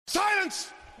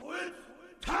Silence!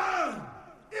 It's time!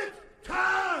 It's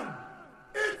time!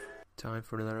 It's time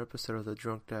for another episode of the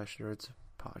Drunk Dash Nerds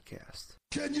podcast.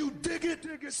 Can you dig it,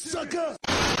 sucker?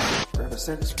 Grab a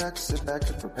six-pack, sit back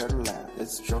and prepare to laugh.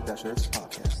 It's Drunk Dash Nerds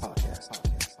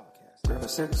podcast. Grab a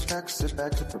six-pack, sit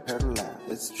back and prepare to laugh.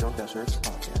 It's Drunk Dash Nerds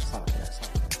podcast.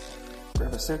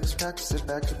 Grab a six-pack, sit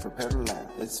back and prepare to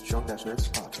laugh. It's Drunk Dash Nerds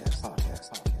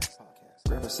podcast.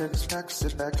 Grab a six-pack,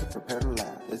 sit back and prepare to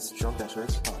laugh. It's Drunk Dash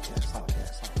Nerds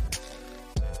podcast.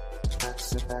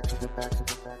 Sit back to the back of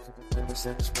the back of the grab a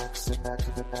six-pack, sit back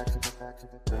to the back of the back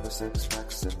of the grab a six-pack,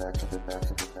 sit back to the back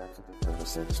of the back of the grab a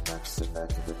six-pack, sit back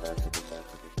to the back of the back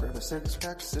of the grab a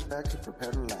six-pack, sit back and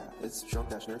prepare to laugh. It's Drunk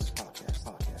Dash Nerds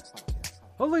podcast.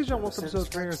 Hello, ladies and gentlemen, welcome to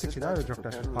episode 369 of the Drunk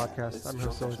Dash Nerds podcast. I'm your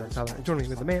host, always, I'm Tyler, and joining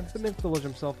me the man, the myth, the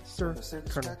legend himself, Sir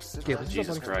Colonel Galen.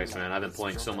 Jesus Christ, man, I've been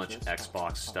playing so much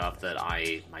Xbox stuff that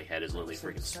my head is literally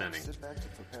freaking spinning.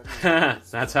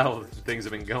 That's how things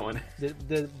have been going. Did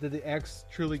the X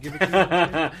truly give it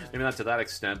to you? Maybe not to that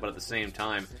extent, but at the same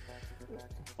time,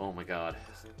 oh my god,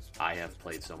 I have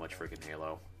played so much freaking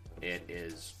Halo. It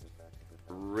is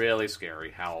really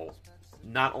scary how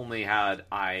not only had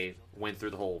I went through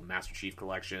the whole Master Chief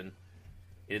collection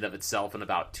in and of itself in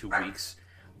about 2 weeks,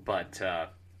 but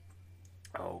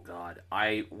oh god,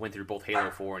 I went through both Halo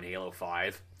 4 and Halo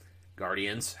 5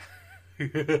 Guardians.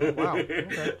 Wow,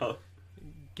 okay.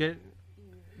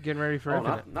 Getting ready for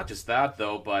Infinite. Not just that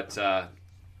though, but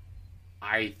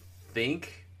I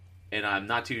think, and I'm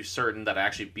not too certain, that I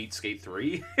actually beat Skate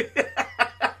 3.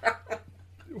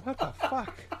 What the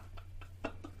fuck?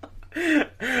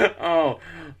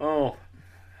 Oh,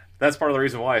 that's part of the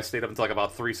reason why I stayed up until like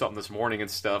about 3-something this morning and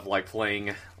stuff, like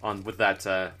playing on with that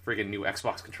friggin' new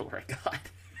Xbox controller I got.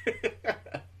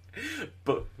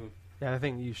 But yeah, I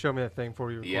think you showed me that thing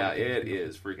for you. Yeah, it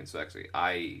is freaking sexy.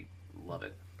 I love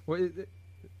it. What is it?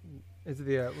 Is it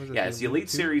the? It's the Elite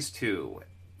Series 2.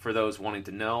 For those wanting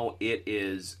to know, it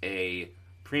is a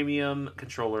premium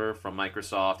controller from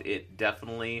Microsoft. It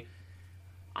definitely.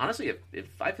 Honestly, if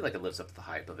I feel like it lives up to the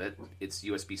hype of it. It's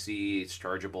USB-C, it's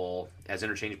chargeable, has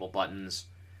interchangeable buttons.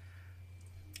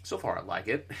 So far, I like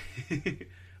it.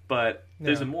 But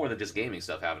there's been more than just gaming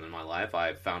stuff happening in my life.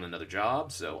 I've found another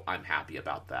job, so I'm happy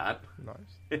about that.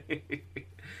 Nice.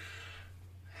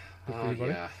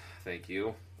 Yeah, thank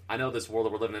you. I know this world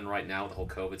that we're living in right now with the whole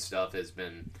COVID stuff has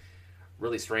been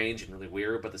really strange and really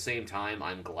weird, but at the same time,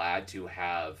 I'm glad to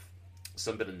have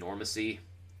some bit of normalcy.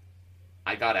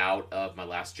 I got out of my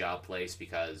last job place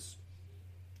because,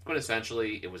 quite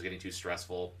essentially, it was getting too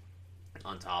stressful.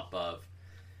 On top of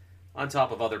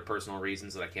other personal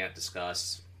reasons that I can't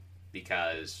discuss,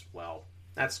 because, well,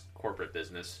 that's corporate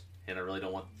business, and I really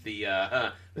don't want the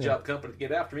job company to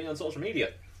get after me on social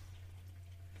media.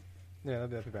 Yeah,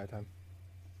 that'd be a bad time.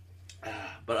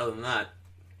 But other than that,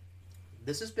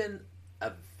 this has been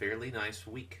a fairly nice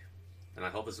week, and I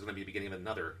hope this is going to be the beginning of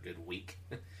another good week.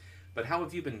 But how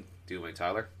have you been doing,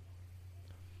 Tyler?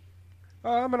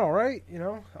 I've been all right,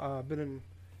 been in,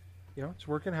 just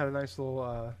working. Had a nice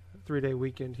little 3-day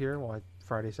weekend here. Well, I had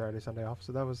Friday, Saturday, Sunday off.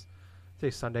 So that was,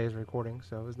 today's Sunday is recording.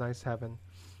 So it was nice having,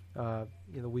 the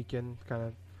weekend kind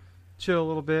of chill a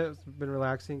little bit. It's been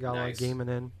relaxing. Got a lot of gaming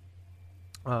in.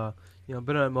 Been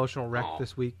an emotional wreck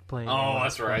this week playing. Oh,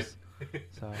 that's right.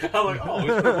 So I'm like, oh,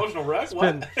 it's an emotional wreck? What?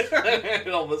 And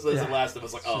all of a sudden, the last of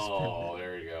us like, oh,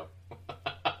 there you go.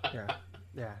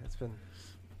 Yeah, it's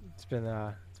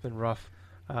been rough,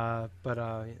 but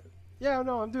I'm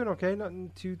doing okay.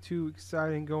 Nothing too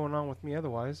exciting going on with me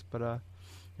otherwise, but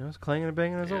it's clanging and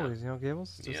banging as always,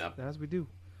 Gables. Just as we do,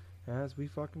 as we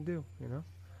fucking do,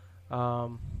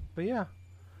 But yeah,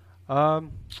 I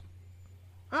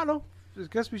don't know. I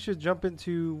guess we should jump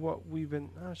into what we've been.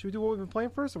 Should we do what we've been playing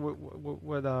first, or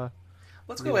what?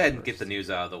 Let's go ahead and get the news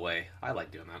out of the way. I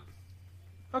like doing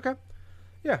that. Okay.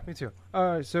 Yeah, me too.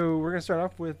 So we're gonna start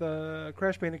off with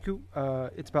Crash Bandicoot.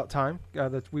 It's about time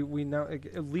that we now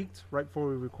it leaked right before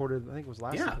we recorded. I think it was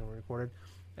last week when we recorded,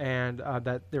 and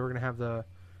that they were gonna have the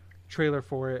trailer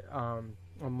for it on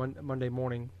Monday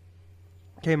morning.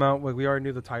 Came out. We already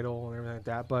knew the title and everything like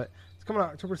that, but it's coming out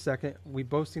October 2nd. We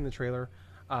both seen the trailer.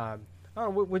 I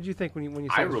don't know, what did you think when you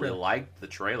saw I the really trailer? liked the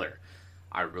trailer.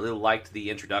 I really liked the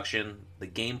introduction. The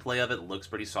gameplay of it looks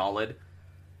pretty solid.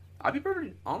 I'll be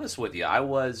pretty honest with you. I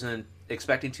wasn't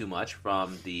expecting too much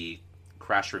from the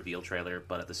Crash reveal trailer,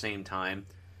 but at the same time,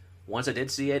 once I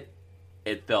did see it,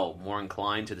 it felt more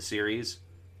inclined to the series.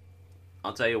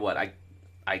 I'll tell you what,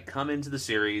 I come into the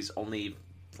series only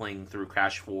playing through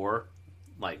Crash 4,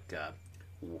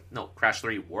 Crash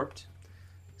 3 Warped.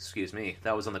 Excuse me,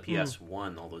 that was on the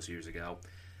PS1 all those years ago.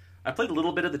 I played a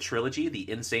little bit of the trilogy, the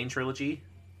Insane trilogy,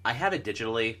 I have it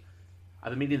digitally.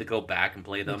 I've been meaning to go back and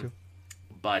play Me too. them.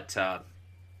 But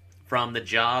from the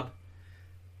job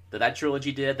that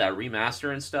trilogy did, that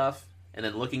remaster and stuff, and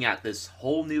then looking at this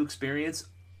whole new experience,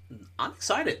 I'm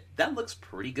excited. That looks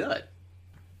pretty good.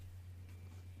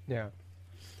 Yeah.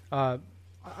 I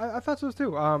thought so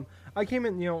too. I came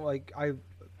in, like I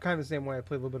kind of the same way. I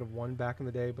played a little bit of 1 back in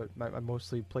the day, but I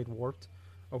mostly played Warped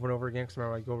over and over again. Because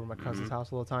remember, I'd go over to my cousin's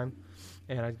house all the time,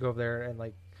 and I'd go over there and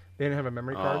like they didn't have a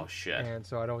memory card. Oh shit! And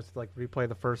so I'd always like replay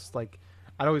the first I'd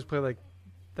always play like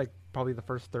probably the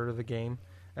first third of the game,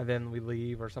 and then we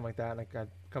leave or something like that, and I'd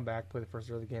come back, play the first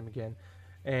third of the game again,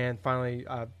 and finally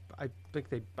I think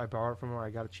I borrowed it from where I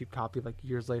got a cheap copy like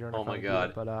years later. And Oh I my finally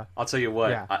god! beat it, but I'll tell you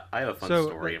what. yeah. I have a fun So,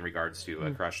 story like- in regards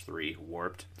to Crash 3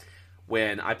 Warped.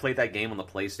 When I played that game on the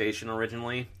PlayStation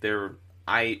originally,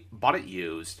 I bought it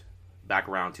used back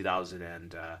around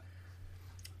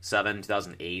 2007,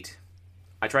 2008.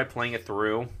 I tried playing it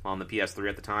through on the PS3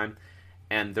 at the time,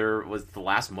 and there was the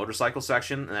last motorcycle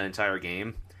section in that entire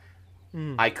game.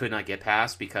 I could not get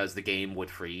past because the game would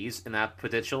freeze in that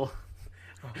potential.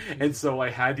 And so I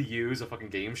had to use a fucking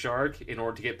Game Shark in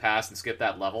order to get past and skip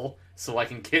that level so I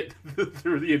can get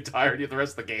through the entirety of the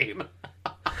rest of the game.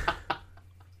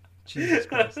 Jesus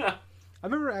Christ. I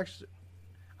remember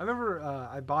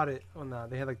I bought it on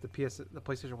they had like the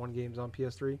PlayStation 1 games on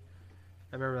PS3.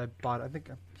 I remember I bought it.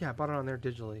 I bought it on there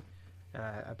digitally. And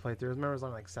I played through. I remember it was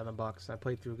only like $7. I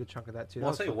played through a good chunk of that too. Well,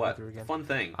 I'll That tell you was fun to what. play through again. Fun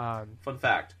thing. Um, Fun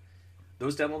fact.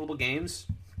 Those downloadable games,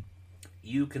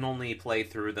 you can only play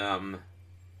through them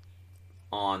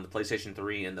on the PlayStation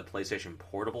 3 and the PlayStation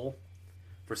Portable.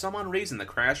 For some odd reason, the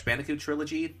Crash Bandicoot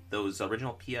trilogy, those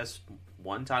original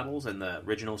PS1 titles and the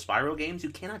original Spyro games, you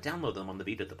cannot download them on the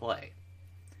Vita to play.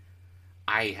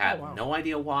 I have wow. no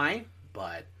idea why,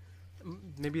 but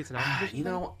Maybe it's an activation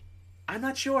thing? I'm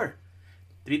not sure.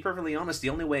 To be perfectly honest, the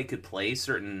only way I could play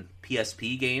certain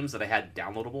PSP games that I had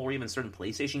downloadable, or even certain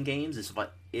PlayStation games, is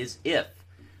if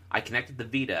I connected the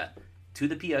Vita to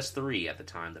the PS3 at the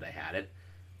time that I had it,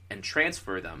 and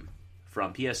transfer them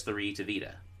from PS3 to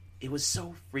Vita. It was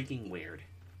so freaking weird.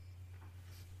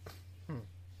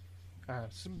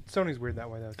 Sony's weird that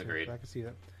way though. Too, Agreed. I can see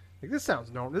that. Like this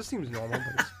sounds normal. This seems normal,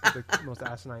 but it's like the most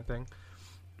asinine thing.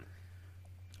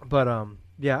 But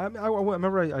yeah, I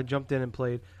remember I jumped in and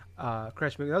played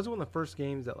Crash Bandicoot. That was one of the first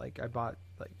games that like I bought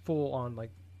like full on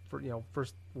like for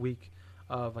first week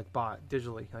of like bought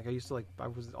digitally. Like I used to I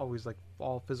was always like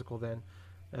all physical then,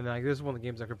 and then this is one of the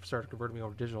games that started converting me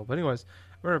over to digital. But anyways,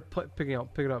 I remember picking it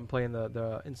up and playing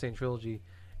the Insane Trilogy,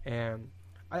 and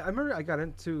I remember I got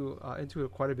into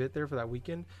it quite a bit there for that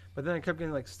weekend. But then I kept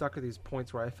getting like stuck at these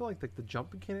points where I feel like the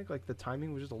jump mechanic, like the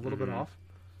timing was just a little bit off.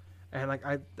 And like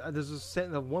there's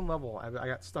the one level I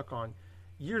got stuck on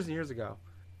years and years ago,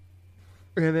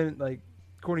 and then like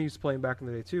Courtney used to play back in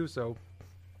the day too. So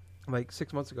like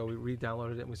 6 months ago we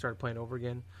re-downloaded it and we started playing over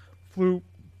again. Flew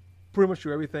pretty much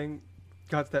through everything,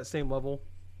 got to that same level,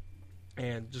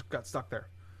 and just got stuck there.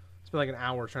 Spent like an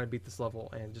hour trying to beat this level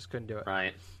and just couldn't do it.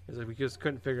 Right. It's like we just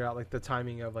couldn't figure out like the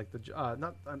timing of like the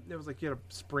it was like you had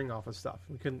to spring off of stuff.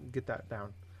 We couldn't get that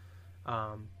down.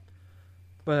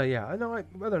 But yeah, I know.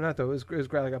 Other than that, though, it was great.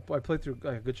 Like I played through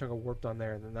like, a good chunk of Warped on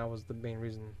there, and then that was the main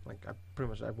reason. Like I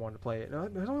wanted to play it.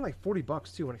 And it was only like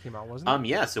 $40 too when it came out, wasn't it?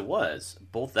 Yes, it was.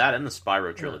 Both that and the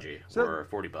Spyro trilogy So- were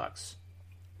 $40.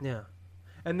 Yeah,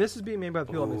 and this is being made by the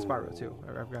people that made Spyro too.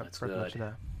 I that's forgot to good. mention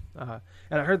that.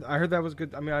 And I heard that was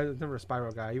good. I mean, I was never a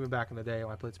Spyro guy. Even back in the day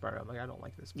when I played Spyro, I'm like, I don't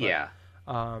like this. But, Yeah.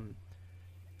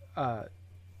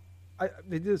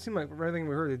 They did seem like everything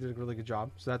we heard. They did a really good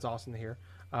job. So that's awesome to hear.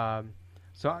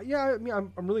 So yeah, I mean,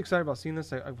 I'm really excited about seeing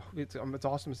this. It's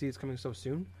awesome to see it's coming so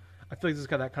soon. I feel like this is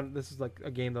kind of this is like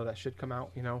a game though that should come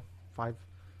out 5-6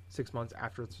 months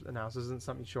after it's announced. This isn't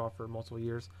something you show off for multiple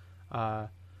years.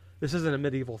 This isn't a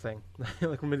medieval thing.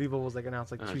 Like Medieval was like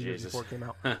announced like 2 years Jesus. before it came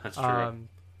out. That's true.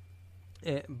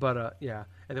 Yeah,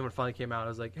 and then when it finally came out, I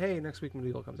was like, hey, next week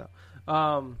Medieval comes out.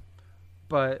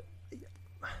 But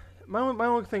my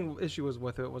only issue was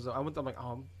with it was I'm like,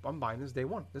 oh, I'm buying this day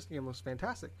one. This game looks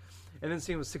fantastic, and then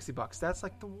seeing it was $60. That's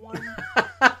like the one thing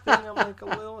I'm like a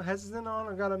little hesitant on.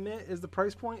 I gotta admit is the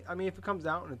price point. I mean, if it comes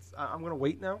out and I'm gonna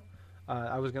wait now.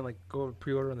 I was gonna like go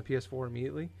pre-order on the PS4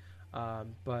 immediately,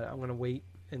 but I'm gonna wait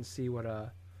and see what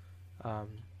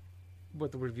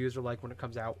the reviews are like when it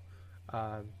comes out,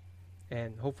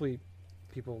 and hopefully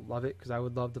people love it because I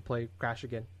would love to play Crash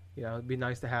again. It'd be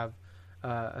nice to have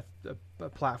a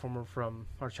platformer from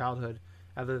our childhood,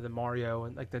 other than Mario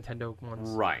and like Nintendo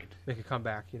ones, Right. make a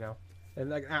comeback, and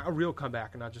like a real comeback,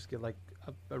 and not just get like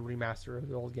a remaster of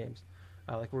the old games,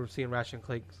 like we're seeing Ratchet and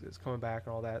Clank is coming back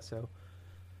and all that. So,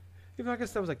 Even I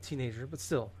guess that was like teenager, but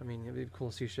still, I mean, it'd be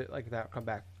cool to see shit like that come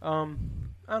back. I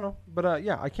don't know, but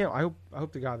yeah, I can't. I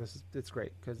hope to God it's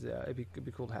great because it'd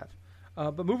be cool to have.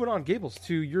 But moving on, Gables,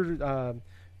 to your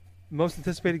most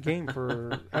anticipated game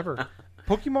forever,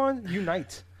 Pokemon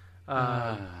Unite.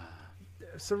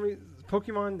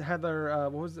 Pokemon had their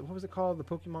what was it called? The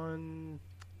Pokemon,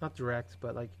 not Direct,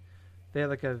 but like they had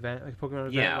like an event, like a Pokemon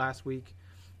event last week,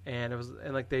 and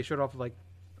like they showed off like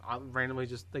randomly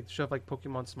just like showed off like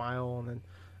Pokemon Smile and then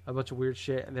a bunch of weird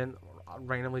shit, and then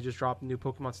randomly just dropped new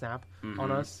Pokemon Snap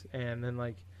on us, and then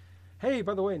like, hey,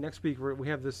 by the way, next week we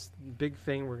have this big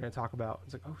thing we're gonna talk about.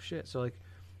 It's like, oh shit, so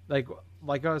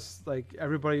like us, like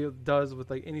everybody does with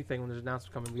like anything when there's an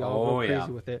announcement coming, we all go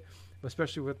crazy with it,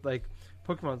 especially with like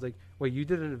Pokemon's like, wait, you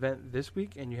did an event this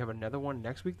week and you have another one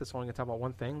next week that's only gonna talk about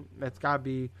one thing? That's gotta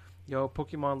be,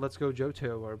 Pokemon Let's Go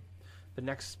Johto, or the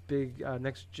next big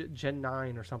Gen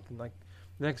 9 or something, like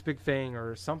the next big thing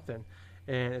or something.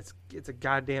 And it's a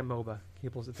goddamn MOBA,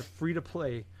 Cables. It's a free to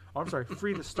play. Oh, I'm sorry,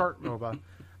 free to start MOBA.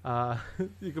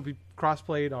 You could be cross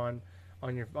played on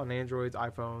Androids,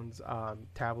 iPhones,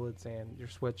 tablets, and your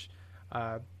Switch.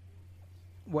 I've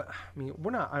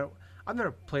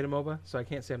never played a MOBA, so I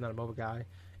can't say I'm not a MOBA guy.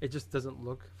 It just doesn't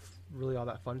look really all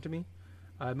that fun to me.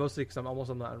 Mostly because I'm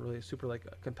not really a super like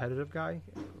a competitive guy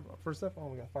for stuff. Oh,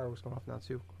 we got fireworks going off now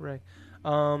too. Hooray!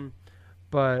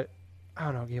 But I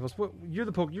don't know, Gables.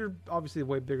 You're obviously a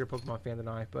way bigger Pokemon fan than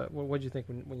I. But what did you think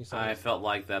when you saw it? I felt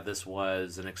like that this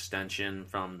was an extension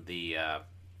from the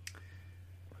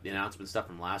announcement stuff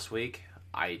from last week.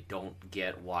 I don't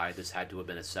get why this had to have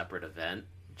been a separate event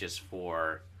just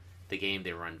for the game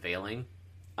they were unveiling.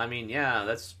 I mean,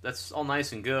 yeah, that's all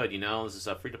nice and good. This is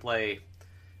a free to play.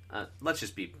 Let's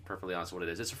just be perfectly honest with what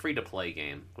it is. It's a free-to-play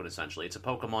game, essentially. It's a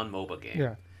Pokemon MOBA game.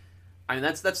 Yeah. I mean,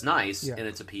 that's nice in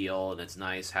its appeal, and it's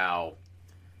nice how,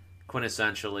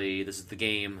 quintessentially, this is the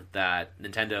game that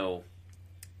Nintendo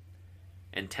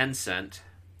and Tencent,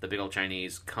 the big old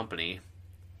Chinese company,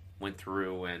 went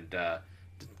through and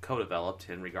co-developed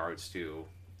in regards to,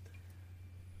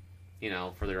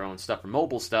 for their own stuff, for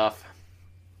mobile stuff.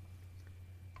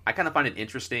 I kind of find it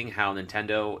interesting how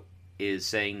Nintendo is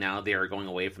saying now they are going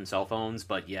away from cell phones,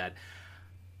 but yet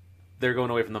they're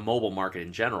going away from the mobile market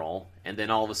in general, and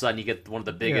then all of a sudden you get one of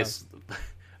the biggest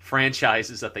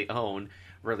franchises that they own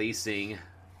releasing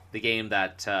the game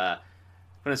that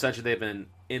essentially they've been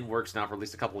in works now for at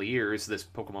least a couple of years, this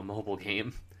Pokemon mobile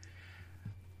game.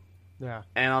 Yeah.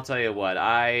 And I'll tell you what,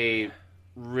 I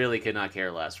really could not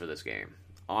care less for this game.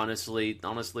 Honestly,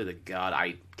 to God,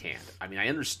 I can't. I mean, I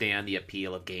understand the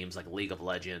appeal of games like League of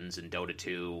Legends and Dota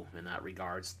 2 in that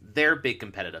regards. They're big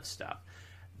competitive stuff.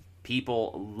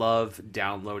 People love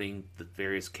downloading the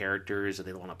various characters that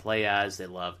they want to play as. They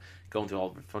love going through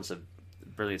all sorts of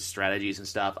brilliant strategies and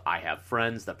stuff. I have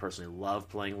friends that personally love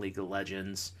playing League of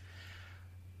Legends.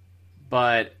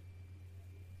 But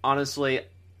honestly,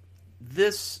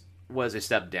 this was a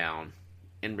step down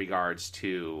in regards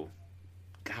to,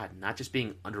 God, not just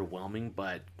being underwhelming,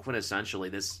 but quintessentially,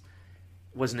 this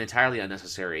was entirely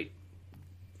unnecessary.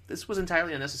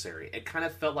 It kind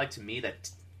of felt like to me that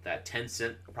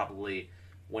Tencent probably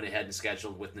went ahead and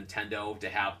scheduled with Nintendo to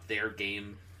have their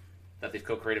game that they've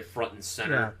co-created front and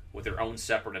center with their own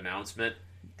separate announcement,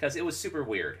 because it was super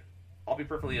weird. I'll be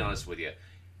perfectly honest with you.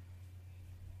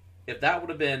 If that would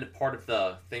have been part of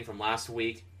the thing from last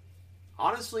week,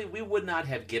 honestly, we would not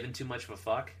have given too much of a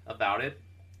fuck about it.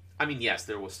 I mean, yes,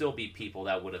 there will still be people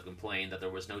that would have complained that there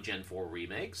was no Gen 4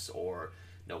 remakes or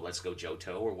no Let's Go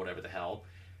Johto or whatever the hell.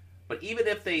 But even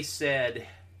if they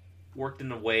worked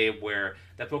in a way where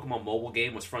that Pokemon mobile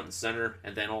game was front and center,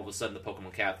 and then all of a sudden the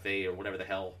Pokemon Cafe or whatever the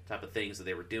hell type of things that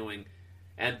they were doing,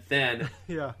 and then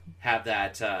have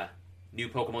that new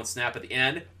Pokemon Snap at the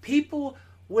end, people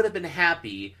would have been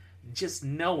happy just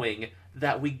knowing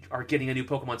that we are getting a new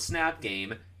Pokemon Snap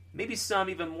game. Maybe some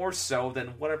even more so than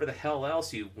whatever the hell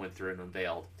else you went through and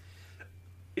unveiled.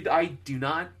 I do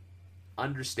not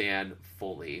understand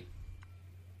fully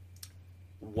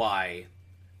why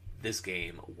this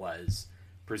game was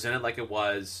presented like it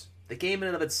was. The game in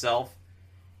and of itself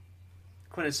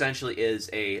quintessentially is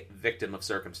a victim of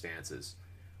circumstances,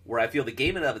 where I feel the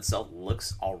game in and of itself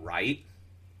looks alright.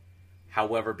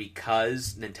 However,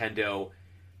 because Nintendo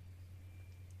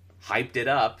hyped it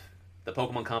up, the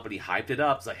Pokemon Company hyped it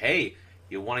up. It's like, hey,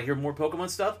 you want to hear more Pokemon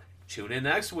stuff? Tune in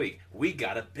next week. We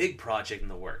got a big project in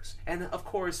the works. And, of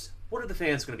course, what are the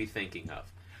fans going to be thinking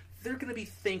of? They're going to be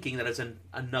thinking that it's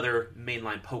another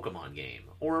mainline Pokemon game,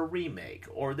 or a remake,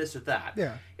 or this or that.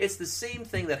 Yeah. It's the same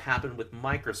thing that happened with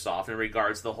Microsoft in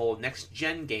regards to the whole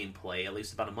next-gen gameplay, at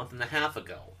least about a month and a half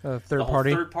ago.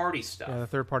 Third-party stuff. Yeah, the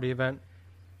third-party event.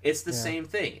 It's the same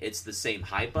thing. It's the same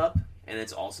hype up, and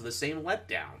it's also the same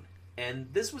letdown. And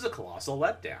this was a colossal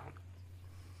letdown.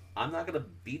 I'm not going to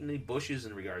beat any bushes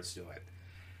in regards to it.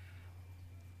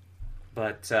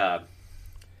 But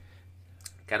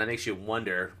kind of makes you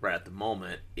wonder right at the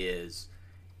moment is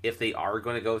if they are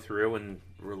going to go through and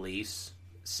release,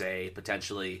 say,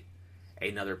 potentially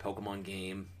another Pokemon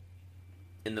game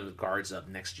in the regards of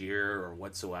next year or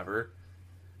whatsoever.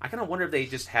 I kind of wonder if they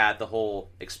just had the whole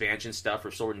expansion stuff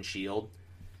for Sword and Shield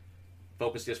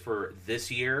focused just for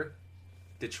this year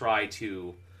to try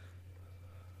to,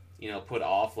 put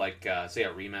off, like, say,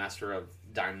 a remaster of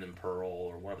Diamond and Pearl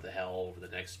or whatever the hell over the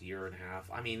next year and a half.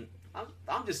 I mean,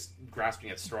 I'm just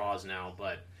grasping at straws now,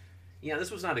 but,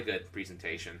 this was not a good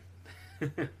presentation.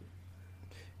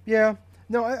 Yeah.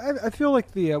 No, I feel like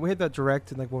we had that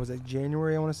direct in, like, what was it,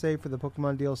 January, I want to say, for the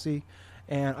Pokemon DLC.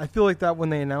 And I feel like that when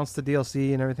they announced the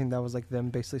DLC and everything, that was, like, them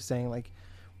basically saying, like,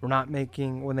 we're not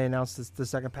making, when they announced the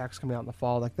second pack's coming out in the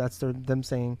fall, like, that's them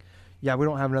saying, yeah, we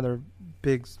don't have another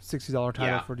big $60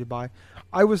 title for you to buy.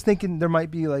 I was thinking there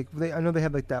might be, like, I know they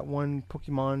had, like, that one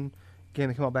Pokemon game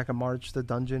that came out back in March, the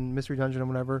Mystery Dungeon or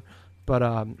whatever. But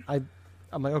I'm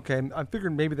like, okay, I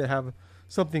figured maybe they have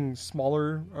something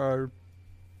smaller or,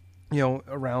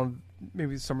 around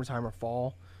maybe summertime or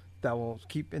fall that will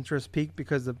keep interest peaked,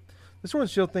 because the Sword and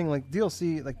Shield thing, like,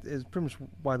 DLC, like, is pretty much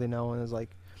widely known as, like,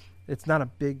 it's not a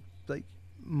big, like,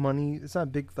 money, it's not a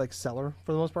big, like, seller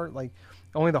for the most part. Like,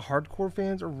 only the hardcore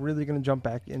fans are really going to jump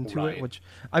back into it, which,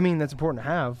 I mean, that's important to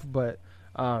have, but,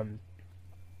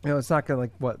 it's not going to,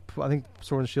 like, what, I think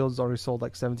Sword and Shield's already sold,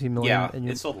 like, 17 million. Yeah, and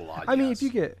it sold a lot, I mean, if you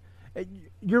get,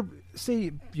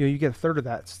 you get a third of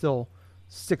that, still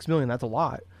 6 million, that's a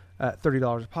lot at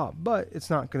 $30 a pop, but it's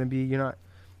not going to be,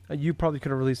 you probably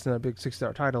could have released another big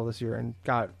 $60 title this year and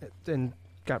got 13,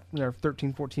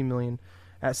 14 million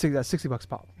at $60 a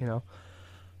pop,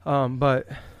 but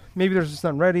maybe there's just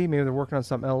nothing ready. Maybe they're working on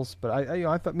something else. But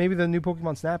I thought maybe the new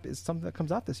Pokemon Snap is something that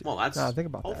comes out this year. Well, that's think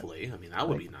about hopefully. That. I mean, that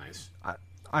would be nice.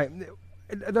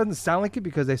 It doesn't sound like it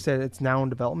because they said it's now in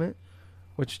development.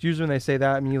 Which usually when they say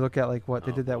that, I mean, you look at like what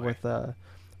they did that with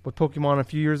Pokemon a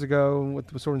few years ago,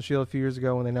 with Sword and Shield a few years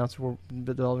ago when they announced we're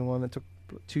developing one that took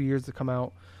 2 years to come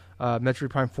out. Metroid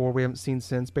Prime 4 we haven't seen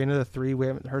since. Bayonetta 3 we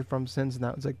haven't heard from since, and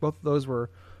that was like both of those were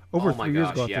over 3 years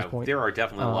ago at this point. There are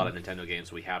definitely a lot of Nintendo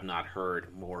games we have not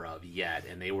heard more of yet,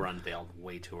 and they were unveiled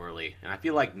way too early. And I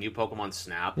feel like new Pokemon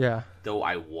Snap, though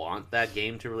I want that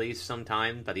game to release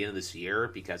sometime by the end of this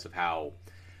year because of how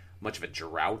much of a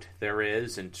drought there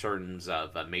is in terms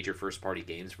of major first-party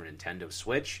games for Nintendo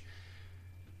Switch.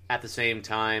 At the same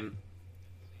time,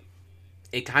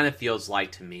 it kind of feels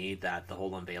like to me that the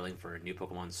whole unveiling for a new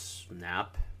Pokemon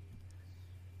Snap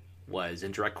was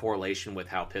in direct correlation with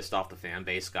how pissed off the fan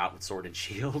base got with Sword and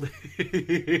Shield.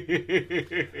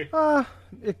 It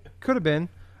could have been.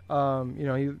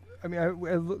 There's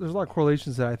a lot of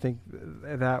correlations that I think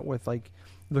that with like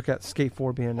look at Skate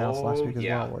 4 being announced last week as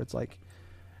well, where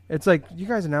it's like you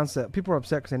guys announced that people are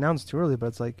upset because they announced too early, but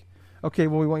it's like, okay,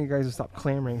 well, we want you guys to stop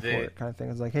clamoring for it, kind of thing.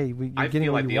 It's like, hey, you're getting what you want. I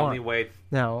feel like the only way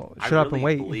now, shut up and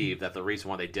wait. I believe that the reason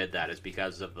why they did that is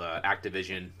because of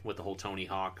Activision with the whole Tony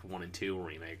Hawk 1 and 2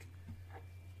 remake.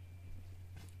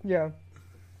 Yeah,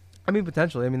 I mean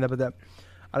potentially. I mean but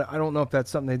I don't know if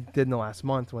that's something they did in the last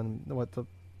month when the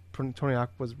Tony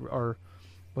Hawk was, or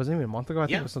wasn't even a month ago. I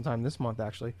think it was sometime this month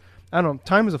actually. I don't know.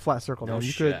 Time is a flat circle. No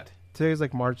you shit. Today's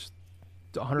like March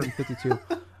 152,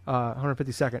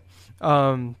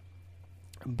 152nd.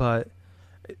 But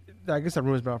I guess that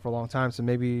rumor's been out for a long time. So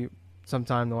maybe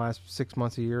sometime in the last 6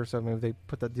 months, a year or so, maybe they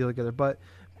put that deal together. But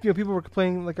people were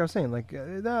complaining, like I was saying, like,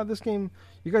 this game,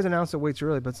 you guys announced it way too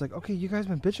early. But it's like, okay, you guys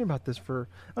have been bitching about this for,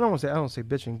 I don't say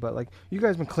bitching, but like, you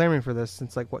guys have been clamoring for this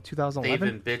since like what, 2011? They've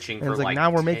been bitching and for it's like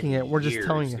now we're 10 making it. We're just years,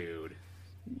 telling you. Dude.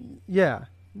 Yeah.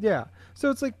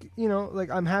 So it's like, like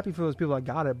I'm happy for those people that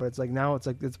got it, but it's like now it's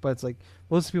like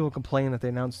most people complain that they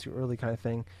announced too early kind of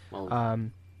thing. Well,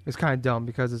 it's kind of dumb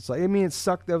because it's like, I mean, it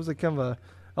sucked. That was like kind of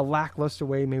a lackluster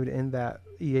way maybe to end that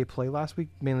EA Play last week,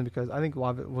 mainly because I think a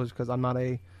lot of it was because I'm not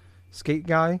a skate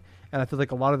guy, and I feel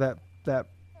like a lot of that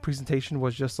presentation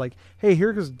was just like, hey,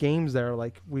 here's games that are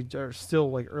like we are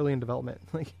still like early in development.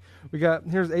 Like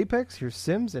here's Apex, here's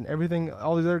Sims, and everything.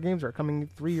 All these other games are coming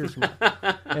 3 years from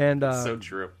now. And so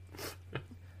true.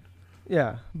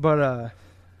 Yeah, but I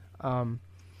don't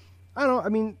know. I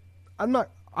mean,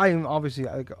 I am obviously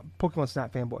a Pokemon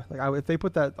Snap fanboy. Like, if they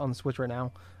put that on the Switch right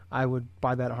now, I would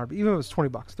buy that at heartbeat. Even if it was $20,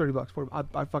 $30, $40,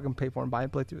 I'd fucking pay for it and buy it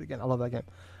and play through it again. I love that game.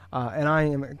 And I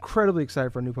am incredibly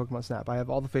excited for a new Pokemon Snap. I have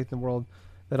all the faith in the world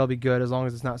that it'll be good as long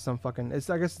as it's not some fucking...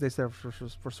 I guess they said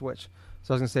for Switch.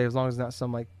 So I was going to say, as long as it's not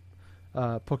some, like,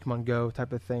 Pokemon Go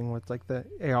type of thing with like the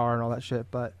AR and all that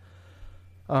shit. But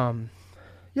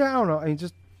yeah, I don't know. I mean,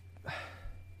 just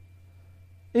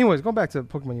anyways, going back to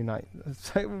Pokemon Unite,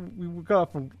 we got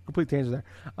off from complete tangent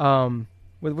there.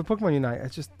 With Pokemon Unite,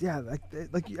 it's just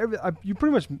you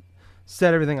pretty much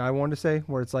said everything I wanted to say.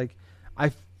 Where it's like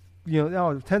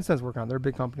Tencent's working on. They're a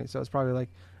big company, so it's probably like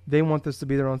they want this to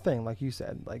be their own thing, like you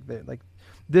said. Like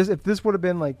this, if this would have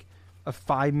been like a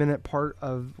 5-minute part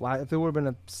of, if it would have been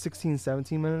a 16,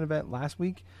 17-minute event last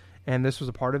week, and this was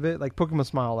a part of it, like Pokemon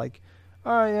Smile, like,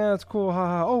 all right, yeah, it's cool,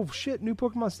 haha. Oh shit, new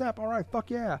Pokemon Snap. All right,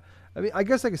 fuck yeah. I mean, I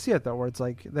guess I can see it though, where it's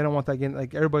like they don't want that again.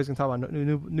 Like everybody's gonna talk about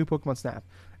new Pokemon Snap,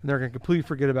 and they're gonna completely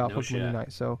forget about Pokemon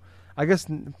Unite. So I guess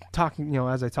talking,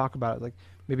 as I talk about it, like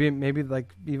maybe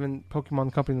like even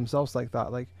Pokemon company themselves like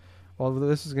thought like, well,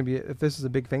 this is gonna be, if this is a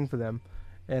big thing for them,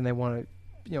 and they want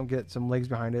to get some legs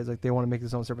behind it, it's like they want to make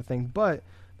this own separate thing. But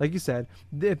like you said,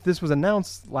 if this was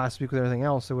announced last week with everything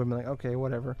else, it would have been like, okay,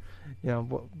 whatever.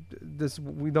 This,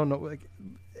 we don't know, like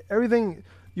everything.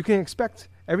 You can expect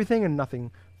everything and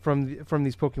nothing from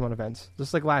these Pokemon events,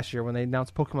 just like last year when they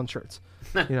announced Pokemon shirts,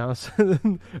 and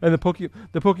the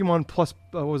Pokemon Plus,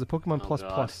 what was it, Pokemon Plus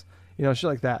God. Plus, shit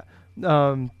like that.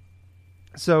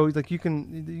 So like you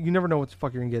never know what the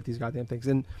fuck you're gonna get these goddamn things,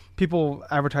 and people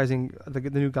advertising the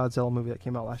new Godzilla movie that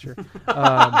came out last year.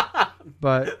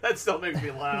 But that still makes me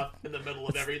laugh in the middle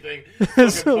of everything.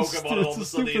 It's so Pokemon, all of a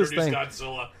sudden they stupidest introduce thing.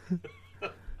 Godzilla.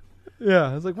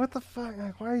 Yeah, it's like, what the fuck?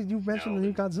 Like, why did you mention the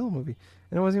new Godzilla movie?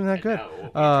 And it wasn't even that good.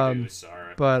 Now, we introduce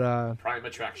our But prime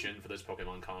attraction for this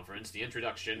Pokemon conference, the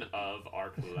introduction of our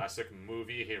classic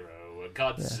movie hero,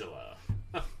 Godzilla.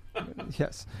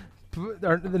 yes,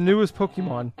 the newest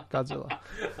Pokemon, Godzilla.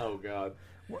 Oh God.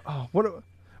 Oh,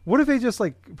 what if they just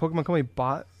like Pokemon Company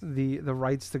bought the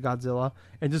rights to Godzilla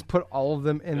and just put all of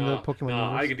them in the Pokemon No,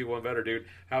 universe? I can do one better, dude.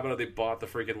 How about if they bought the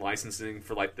freaking licensing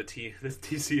for like the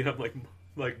TCM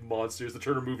like monsters, the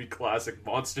Turner movie classic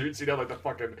monsters, like the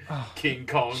fucking King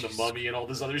Kong, the Mummy, and all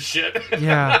this other shit.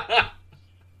 Yeah.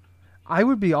 I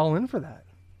would be all in for that.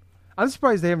 I'm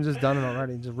surprised they haven't just done it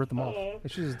already and just ripped them off. They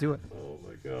should just do it. Oh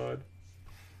my God.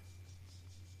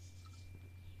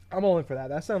 I'm all in for that.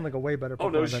 That sounds like a way better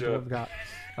Pokemon no event than shit. what we've got.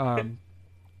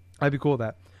 I'd be cool with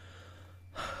that.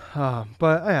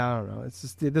 But yeah, I don't know. It's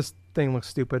just this thing looks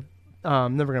stupid.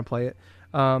 Never gonna play it.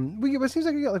 It seems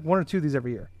like you get like one or two of these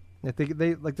every year.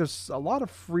 They like there's a lot of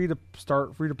free to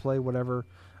start, free to play, whatever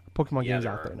Pokemon games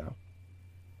out there now.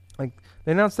 Like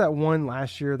they announced that one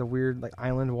last year, the weird like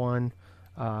island one.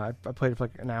 I played it for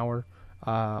like an hour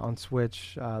on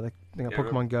Switch. They got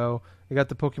Pokemon Go. They got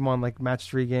the Pokemon like Match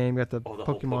 3 game. You got the The Pokemon.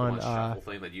 whole Pokemon Shuffle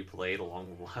thing that you played along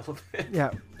with a lot of it.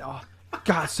 Yeah. Oh,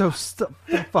 God,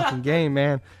 that fucking game,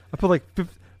 man. I put like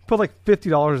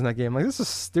 $50 in that game. Like, this is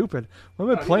stupid. Why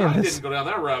am I playing I this? didn't go down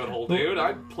that rabbit hole, dude.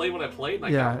 I played when I played. And I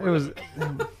Yeah, got it was.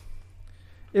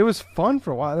 It was fun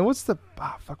for a while. And what's the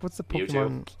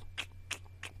Pokemon?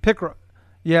 Picross.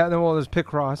 Yeah, well, there's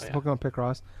Picross, Pokemon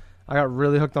Picross. I got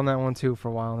really hooked on that one too for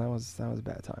a while, and that was a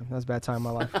bad time. That was a bad time in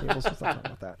my life. Yeah, let's stop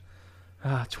talking about that.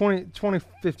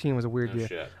 2015 was a weird year.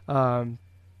 Shit. But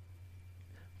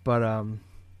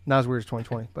not as weird as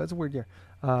 2020, but it's a weird year.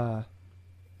 Yeah,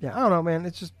 I don't know, man.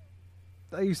 It's just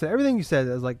like you said, everything you said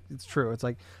is like it's true. It's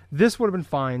like this would have been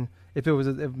fine if it was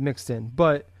mixed in,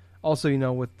 but also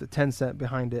with the Tencent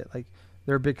behind it, like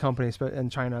they're a big company in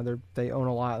China. They own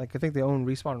a lot. Like I think they own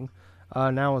Respawn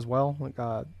now as well. Like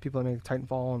people that make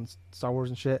Titanfall and Star Wars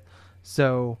and shit.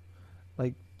 So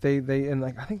like they and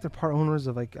like I think they're part owners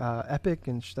of like Epic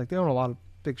and like they own a lot of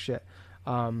big shit.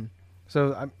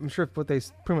 So I'm sure what they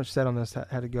pretty much said on this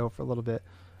had to go for a little bit.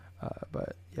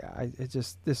 But yeah,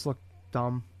 this looked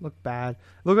dumb, looked bad.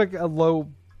 It looked like a low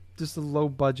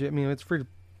budget. I mean, it's free to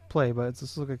play, but it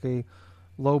just looked like a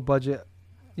low budget,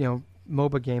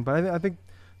 MOBA game. But I think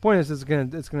the point is it's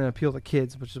gonna appeal to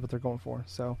kids, which is what they're going for.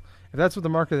 So if that's what the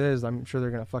market is, I'm sure they're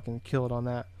gonna fucking kill it on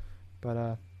that.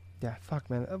 But yeah, fuck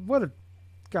man, what a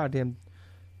goddamn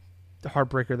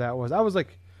heartbreaker that was. I was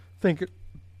like thinking,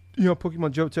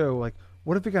 Pokemon Johto, like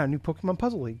what if we got a new Pokemon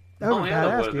Puzzle League? That would be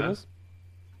badass, Gables.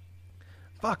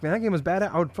 Fuck man, that game was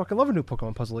badass. I would fucking love a new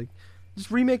Pokemon Puzzle League. Just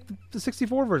remake the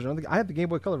 64 version. I have the Game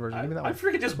Boy Color version. Give me that one. I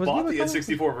freaking just bought the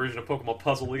N64 version of Pokemon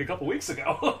Puzzle League a couple weeks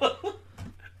ago.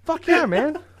 Fuck yeah,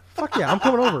 man. Fuck yeah, I'm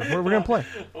coming over. We're gonna play.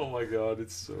 Oh my god,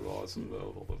 it's so awesome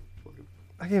though.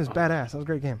 That game is badass. That was a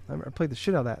great game. I played the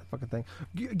shit out of that fucking thing.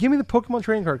 Give me the Pokemon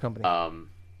Trading Card Company.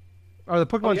 Or the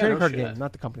Pokemon Trading Card game,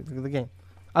 not the company. The game.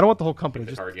 I don't want the whole company.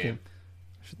 Just the game.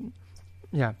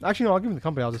 Yeah, actually, no. I'll give him the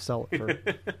company. I'll just sell it for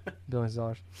billions of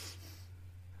dollars.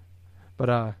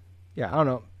 But yeah, I don't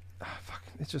know. Fuck,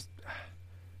 it's just,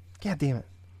 god damn it.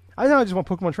 I just want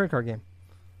Pokemon trading card game.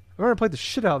 I remember I played the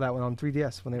shit out of that one on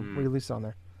 3DS when they released it on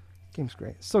there. Game's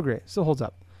great. Still great. Still holds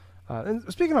up. And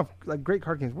speaking of like great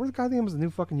card games, where the goddamn was the new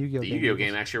fucking Yu-Gi-Oh The game? Yu-Gi-Oh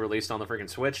game actually released on the freaking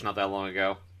Switch not that long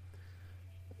ago.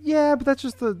 Yeah, but that's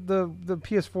just the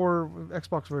PS4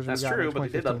 Xbox version. That's we got in true, but they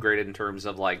did 2015. upgrade it in terms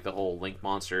of like the whole Link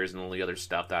monsters and all the other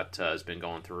stuff that has been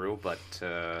going through. But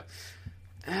there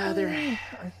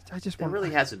I just want. really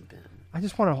hasn't been. I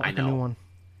just want I a know. new one.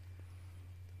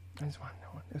 I just want a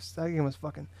new one. That game was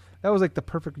fucking. That was like the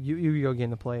perfect Yu-Gi-Oh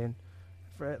game to play in.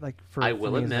 For I for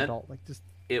will me as an admit, adult. Like just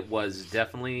It was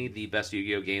definitely the best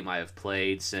Yu-Gi-Oh game I have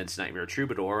played since Nightmare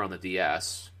Troubadour on the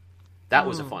DS. That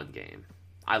was a fun game.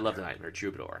 I loved the Nightmare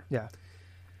Troubadour. yeah.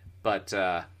 But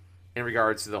in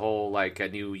regards to the whole like a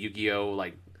new Yu-Gi-Oh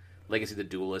like Legacy of the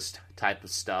Duelist type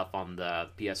of stuff on the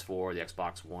PS4, the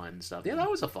Xbox One stuff, yeah, that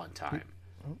was a fun time.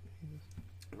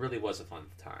 It really was a fun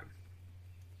time.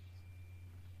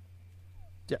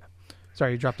 Yeah.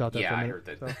 Sorry, you dropped out there for Yeah, a I minute.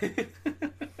 heard that.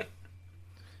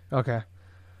 So. Okay.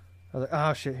 I was like,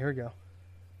 oh shit, here we go.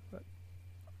 But,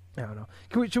 I don't know.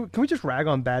 Can we just rag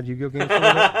on bad Yu-Gi-Oh games for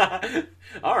a minute?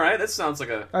 All right, that sounds like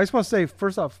a. I just want to say,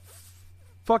 first off,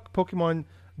 fuck Pokemon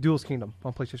Duelist Kingdom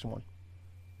on PlayStation 1.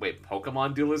 Wait,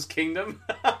 Pokemon Duelist Kingdom?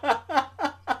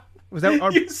 Was that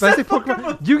our You did I say said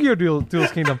Pokemon Yu-Gi-Oh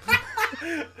Duelist Kingdom?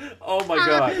 Oh my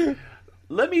god.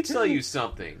 Let me tell you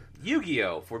something.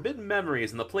 Yu-Gi-Oh! Forbidden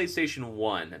Memories on the PlayStation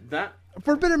 1. That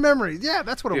Forbidden Memories. Yeah,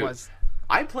 that's what it Dude, was.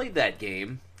 I played that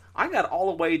game. I got all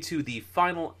the way to the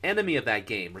final enemy of that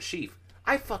game, Rashif.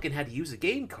 I fucking had to use a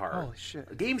game card. Holy shit.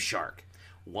 A Game Shark.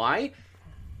 Why?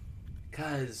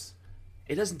 Because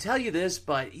it doesn't tell you this,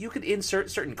 but you could insert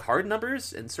certain card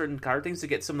numbers and certain card things to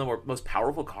get some of the most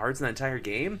powerful cards in the entire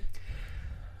game.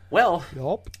 Well,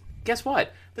 Yup. guess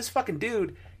what? This fucking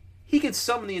dude, he can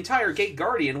summon the entire Gate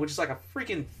Guardian, which is like a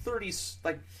freaking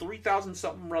 3,000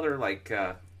 something rather, like,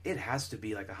 it has to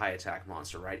be like a high attack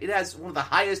monster, right? It has one of the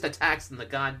highest attacks in the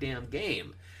goddamn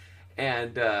game.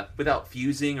 And, without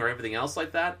fusing or everything else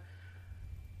like that.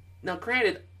 Now,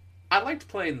 granted, I liked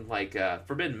playing, like,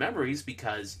 Forbidden Memories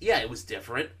because, yeah, it was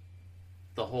different.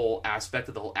 The whole aspect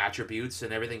of the whole attributes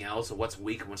and everything else of what's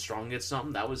weak and what's strong against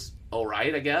something, that was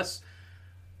alright, I guess.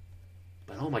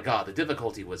 But oh my god, the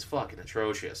difficulty was fucking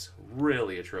atrocious.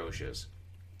 Really atrocious.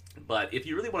 But if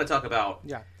you really want to talk about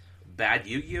Yeah. bad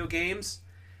Yu-Gi-Oh games,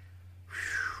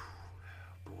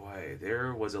 boy,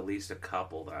 there was at least a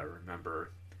couple that I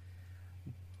remember.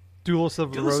 Duelist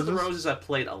of the Duelist Roses. of the Roses I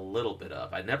played a little bit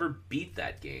of. I never beat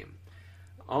that game.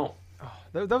 Oh.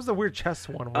 That was the weird chess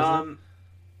one, wasn't it?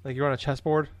 Like you're on a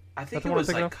chessboard. I think the it one I'm was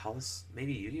thinking like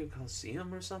maybe Yu-Gi-Oh!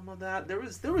 Coliseum or something like that. There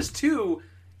was two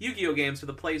Yu-Gi-Oh! Games for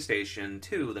the PlayStation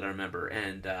 2 that I remember,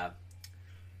 and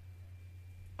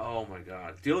oh my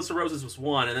god, Duelist of Roses was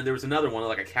one, and then there was another one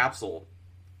like a capsule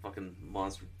fucking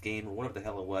monster game or whatever the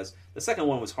hell it was. The second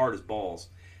one was hard as balls,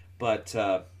 but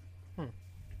I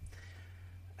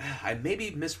may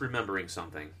be misremembering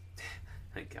something.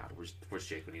 Thank God, where's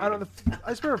Jake? When you I don't know. I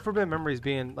just remember Forbidden Memories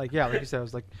being like, yeah, like you said, it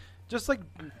was like just like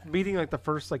meeting like the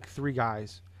first like three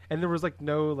guys, and there was like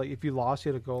no like if you lost,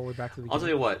 you had to go all the way back to the I'll game tell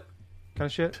you what. kind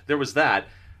of shit. There was that,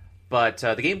 but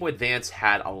the Game Boy Advance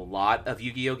had a lot of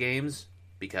Yu-Gi-Oh games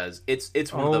because it's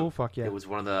one of the fuck yeah. It was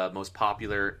one of the most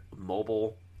popular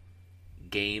mobile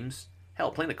games.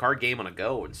 Hell, playing the card game on a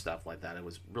go and stuff like that, it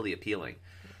was really appealing.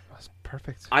 That's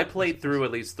perfect. I played through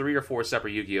at least 3 or 4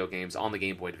 separate Yu-Gi-Oh games on the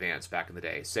Game Boy Advance back in the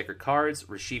day. Sacred Cards,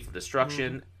 Rashif of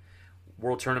Destruction,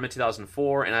 World Tournament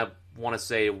 2004, and I want to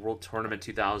say World Tournament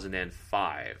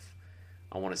 2005.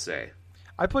 I want to say.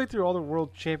 I played through all the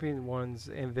world champion ones,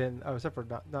 and then except for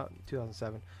not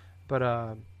 2007, but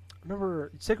I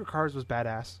remember Sacred Cards was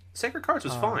badass. Sacred Cards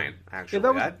was fine, actually.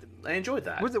 that was- I enjoyed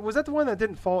that. Was that the one that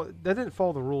didn't follow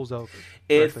the rules though?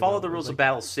 It correctly, followed though? the It rules was of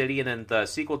Battle City, and then the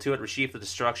sequel to it, Rashif the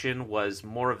Destruction, was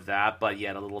more of that, but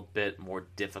yet a little bit more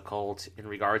difficult in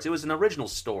regards. It was an original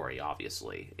story,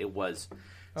 obviously. It was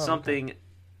something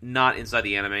not inside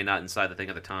the anime, not inside the thing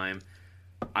at the time.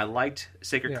 I liked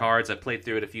Sacred Yeah. Cards. I played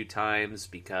through it a few times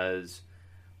because,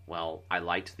 well, I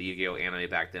liked the Yu-Gi-Oh! Anime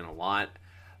back then a lot.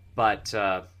 But,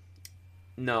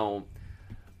 no...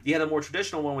 You had a more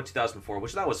traditional one with 2004,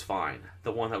 which that was fine.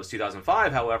 The one that was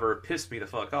 2005, however, pissed me the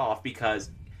fuck off because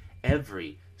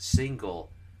every single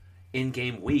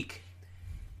in-game week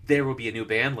there would be a new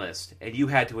ban list, and you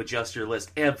had to adjust your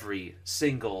list every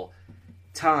single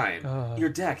time. Your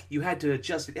deck, you had to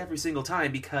adjust it every single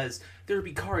time because there would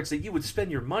be cards that you would spend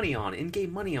your money on,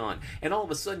 in-game money on, and all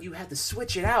of a sudden you had to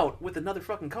switch it out with another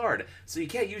fucking card. So you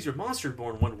can't use your Monster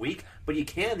Born one week, but you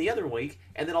can the other week,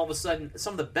 and then all of a sudden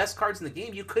some of the best cards in the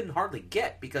game you couldn't hardly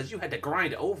get because you had to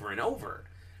grind over and over.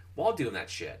 while doing that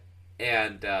shit.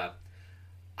 And I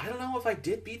don't know if I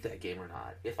did beat that game or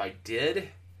not. If I did,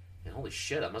 and holy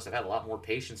shit, I must have had a lot more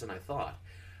patience than I thought.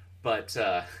 But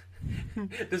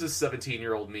this is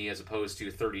 17-year-old me as opposed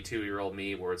to 32-year-old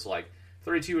me, where it's like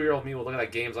 32-year-old me will look at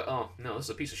that game and is like, oh, no, this is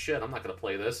a piece of shit. I'm not going to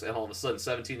play this. And all of a sudden,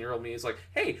 17-year-old me is like,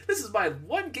 hey, this is my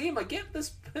one game I get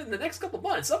this in the next couple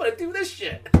months. I'm going to do this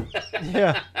shit.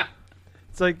 Yeah.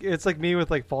 It's like me with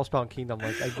like Falsebound Kingdom.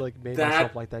 Like I like made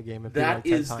myself like that game. That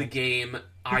is the game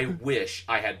I wish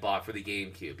I had bought for the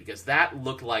GameCube, because that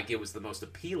looked like it was the most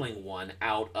appealing one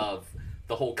out of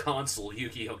the whole console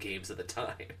Yu-Gi-Oh games at the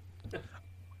time.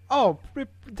 Oh, it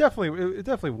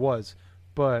definitely was,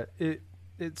 but it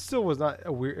still was not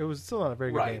a weird. It was still not a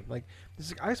very good game. Like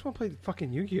I just want to play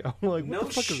fucking Yu-Gi-Oh. Like what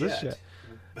the fuck is this shit?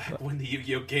 Back when the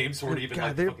Yu-Gi-Oh games weren't even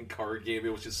like a fucking card game,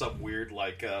 it was just some weird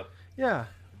like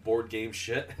board game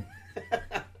shit.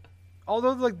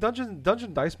 Although like Dungeon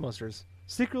Dice Monsters,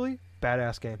 secretly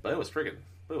badass game. But it was fucking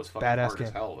badass hard game.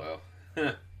 as hell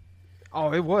though.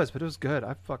 Oh, it was, but it was good.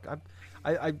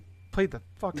 I played the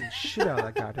fucking shit out of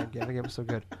that goddamn game. That game was so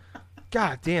good.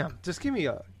 God damn, just give me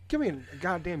a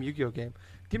goddamn Yu-Gi-Oh game.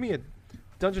 Give me a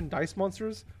Dungeon Dice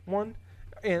Monsters one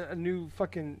and a new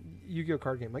fucking Yu-Gi-Oh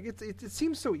card game. Like it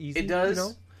seems so easy. It does, you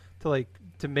know,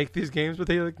 to make these games, but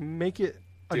they like make it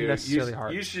unnecessarily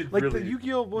hard. You should like really, the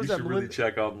Yu-Gi-Oh. What was that? Really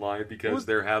check online, because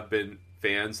there have been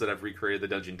fans that have recreated the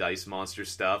Dungeon Dice Monster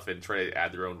stuff and try to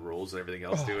add their own rules and everything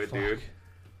else to it, fuck. dude.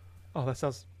 Oh, that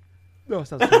sounds. No, it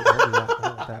sounds. I don't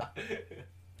want that.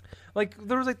 Like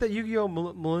there was like that Yu-Gi-Oh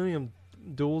Millennium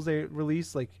Duels they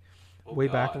released like way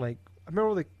back, and like I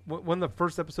remember like one of the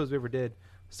first episodes we ever did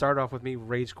started off with me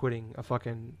rage quitting a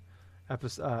fucking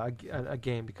episode a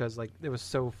game because like it was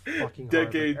so fucking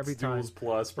hard. Decades like, every time Duels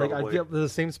Plus, like probably. I'd get to the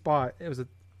same spot. It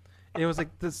was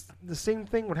like the same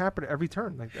thing would happen every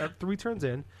turn. Like 3 turns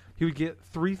in, he'd get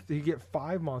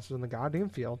 5 monsters on the goddamn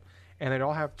field, and they'd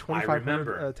all have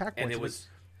 2,500 attack points. And it was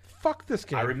fuck this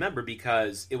game. I remember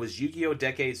because it was Yu-Gi-Oh!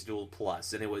 Decades Duel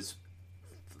Plus, and it was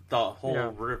the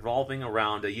whole revolving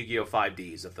around Yu-Gi-Oh!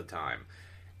 5Ds at the time.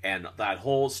 And that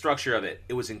whole structure of it,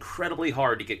 it was incredibly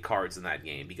hard to get cards in that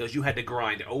game because you had to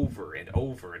grind over and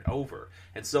over and over.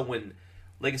 And so when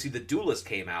Legacy of the Duelist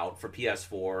came out for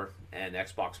PS4 and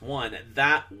Xbox One,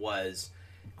 that was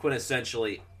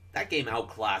quintessentially... That game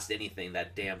outclassed anything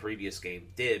that damn previous game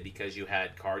did because you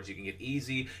had cards you can get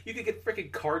easy. You could get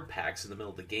freaking card packs in the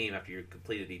middle of the game after you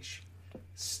completed each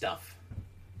stuff.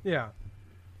 Yeah.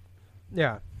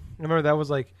 Yeah. I remember that was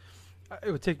like...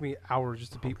 It would take me hours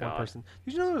just to beat one person.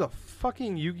 Did you know there was a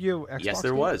fucking Yu-Gi-Oh! Xbox Yes,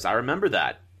 there game? was. I remember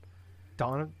that.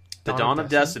 Dawn of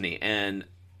Destiny. And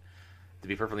to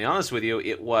be perfectly honest with you,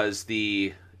 it was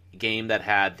the game that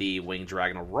had the Winged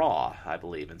Dragon of Ra, I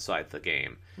believe, inside the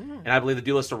game. And I believe the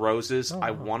Duelist of Roses,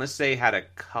 I want to say, had a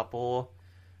couple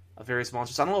of various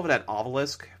monsters. I don't know if it had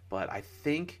Obelisk, but I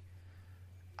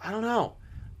don't know.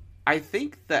 I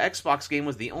think the Xbox game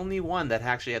was the only one that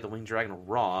actually had the Winged Dragon of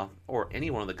Ra, or any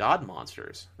one of the God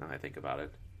monsters, now that I think about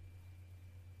it.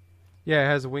 Yeah, it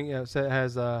has a wing. It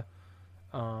has Dawn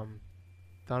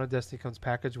of Destiny comes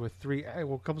packaged with 3.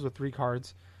 Well, comes with 3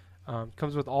 cards.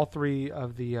 Comes with all 3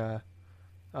 of the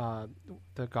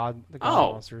God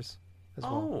monsters as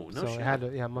well. Oh, no so shit. it had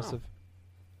to, must have.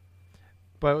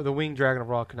 But the Winged Dragon of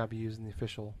Ra could not be used in the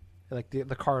official, like the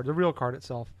card, the real card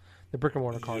itself. The brick and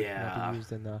mortar card cannot be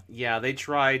used in the... Yeah, they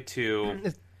tried to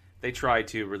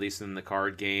release it in the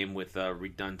card game with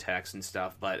redone text and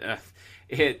stuff, but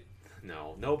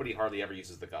nobody hardly ever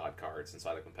uses the God cards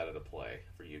inside a competitive play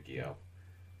for Yu-Gi-Oh.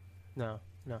 No.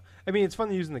 I mean, it's fun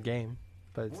to use in the game,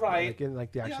 but it's like in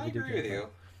like the actual video game. I agree with you.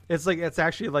 It's like it's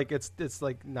actually like it's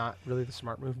like not really the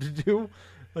smart move to do,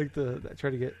 like try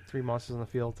to get 3 monsters on the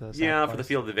field to for the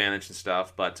field advantage and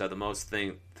stuff. But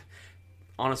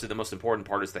honestly, the most important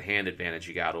part is the hand advantage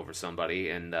you got over somebody,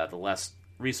 and the less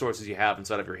resources you have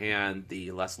inside of your hand,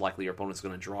 the less likely your opponent's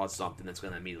going to draw something that's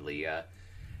going to immediately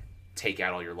take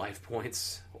out all your life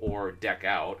points or deck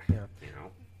out. Yeah. You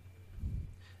know.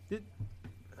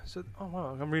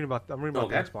 I'm reading about the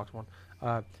Xbox one.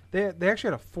 They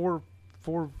actually had a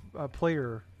 4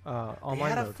 player online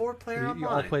They had mode. a 4-player online. You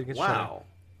all played against each other. Wow.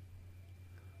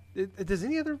 Does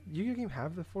any other Yu-Gi-Oh game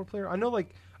have the 4-player? I know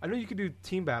you could do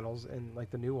team battles in like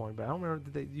the new one, but I don't remember.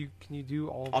 Can you do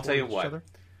all? I'll 4 tell you against what. Each other?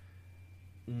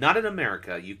 Not in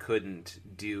America, you couldn't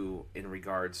do in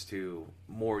regards to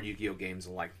more Yu-Gi-Oh games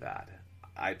like that.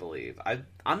 I believe.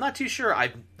 I'm not too sure.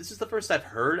 This is the first I've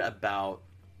heard about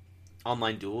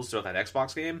online duels throughout that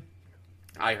Xbox game.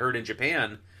 I heard in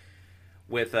Japan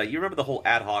with you remember the whole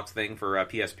ad hoc thing for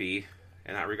PSP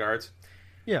in that regards.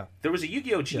 Yeah. There was a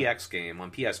Yu-Gi-Oh GX game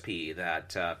on PSP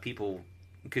that people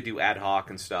could do ad hoc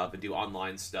and stuff and do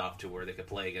online stuff to where they could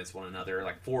play against one another,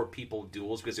 like 4 people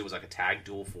duels, because it was like a tag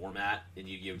duel format in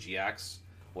Yu-Gi-Oh! GX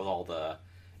with all the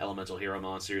elemental hero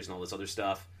monsters and all this other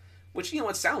stuff. Which,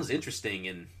 it sounds interesting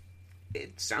in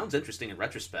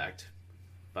retrospect,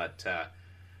 but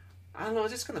I don't know,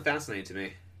 it's just kind of fascinating to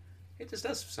me. It just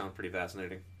does sound pretty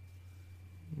fascinating.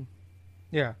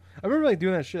 Yeah, I remember like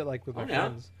doing that shit like with my yeah.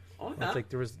 friends. Oh, It's like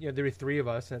there were 3 of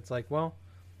us, and it's like, well,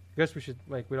 I guess we should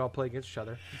we'd all play against each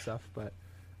other and stuff. But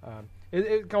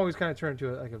it always kind of turned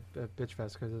into a bitch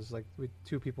fest because it's like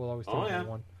 2 people always take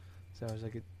one, so it was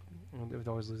like it would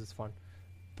always lose its fun.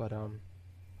 But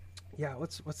yeah,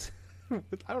 what's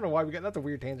I don't know why we got that's a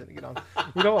weird tangent to get on.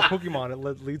 We know about Pokemon,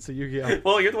 it leads to Yu-Gi-Oh.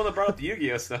 Well, you're the one that brought up the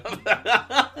Yu-Gi-Oh stuff.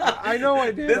 I know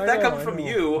I did. That coming from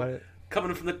you. But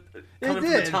Coming from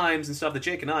the times and stuff that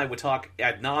Jake and I would talk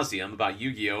ad nauseum about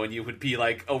Yu-Gi-Oh, and you would be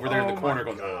like over there in the corner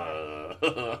going,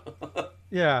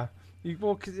 yeah.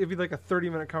 Cause it'd be like a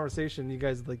 30-minute conversation. You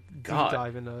guys like deep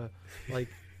dive into like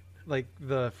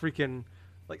the freaking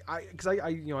I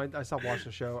stopped watching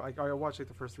the show. I watched like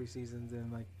the first 3 seasons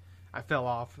and like I fell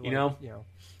off. Like,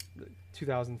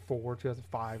 2004,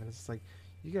 2005, and it's just like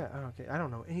I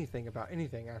don't know anything about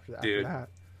anything after that. Dude. After that.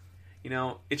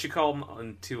 It should come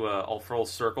into a full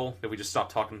circle if we just start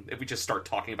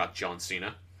talking about John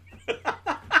Cena.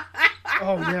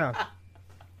 Oh yeah.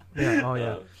 Yeah. Oh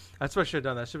yeah. That's what I should have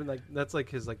done. That should have been like that's like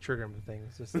his like trigger thing.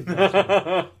 It's just like,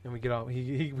 and we get off.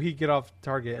 He get off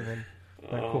target and then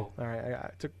cool. All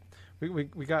right.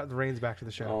 We got the reins back to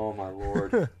the show. Oh my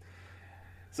lord.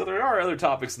 So there are other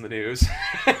topics in the news.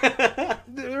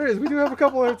 There is. We do have a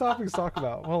couple other topics to talk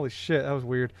about. Holy shit, that was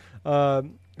weird.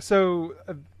 So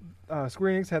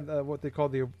Square Enix had what they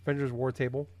called the Avengers War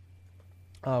Table,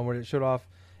 where it showed off.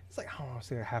 It's like I don't know,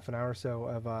 say a half an hour or so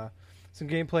of some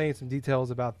gameplay and some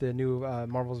details about the new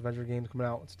Marvel's Avenger games coming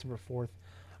out September 4th.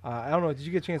 I don't know. Did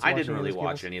you get a chance to watch I didn't really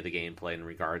watch any of the gameplay in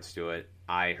regards to it.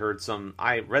 I read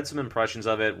some impressions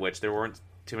of it, which there weren't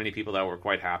too many people that were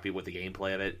quite happy with the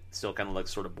gameplay of it. Still kind of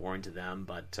looks sort of boring to them.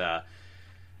 But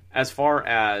as far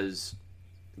as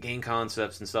game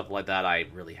concepts and stuff like that, I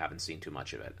really haven't seen too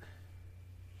much of it.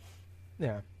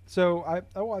 Yeah. So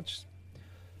I watched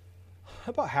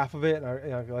about half of it.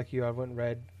 And like you, I went and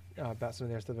read about some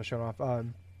of their stuff that was shown off. I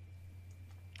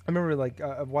remember like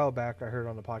a while back I heard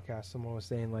on the podcast someone was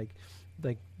saying like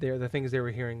the things they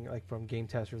were hearing like from game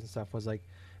testers and stuff was like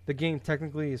the game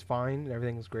technically is fine and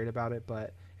everything is great about it,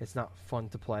 but it's not fun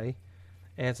to play.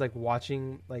 And it's like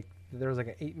watching like there was like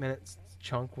an 8-minute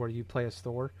chunk where you play a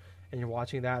store and you're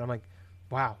watching that. And I'm like,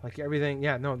 wow, like everything.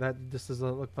 Yeah, no, that this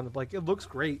doesn't look fun. Like it looks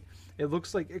great. It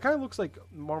kind of looks like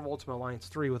Marvel Ultimate Alliance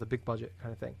 3 with a big budget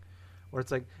kind of thing, where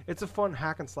it's like it's a fun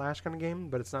hack and slash kind of game,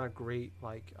 but it's not a great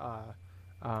like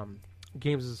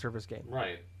games as a service game.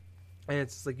 Right. And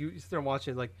it's like you sit there and watch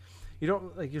it, like you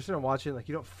don't like you're sitting there watching, like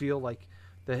you don't feel like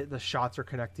the shots are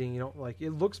connecting. You don't like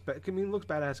it looks. It looks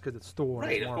badass because it's Thor.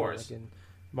 Right, it's Marvel, of course. Like, and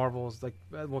Marvel's like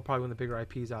probably one of the bigger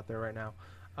IPs out there right now.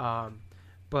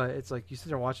 But it's like you sit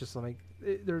there and watch this, and like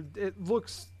it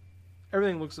looks,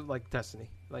 everything looks like Destiny.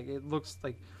 Like it looks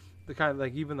like the kind of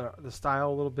like even the style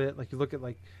a little bit. Like you look at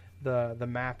like the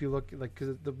map, you look like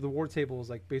because the war table is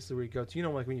like basically where you go to.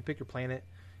 Like when you pick your planet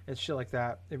and shit like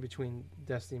that in between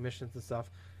Destiny missions and stuff.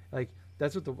 Like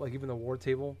that's what even the war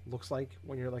table looks like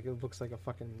when you're like it looks like a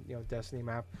fucking Destiny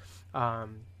map.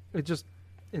 It just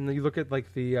and then you look at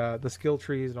like the skill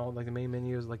trees and all like the main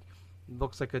menus like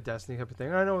looks like a Destiny type of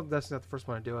thing. I know Destiny's not the first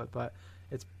one to do it, but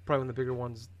it's probably one of the bigger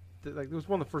ones. Like it was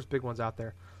one of the first big ones out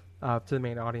there to the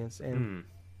main audience. And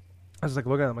I was like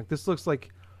looking at them like this looks like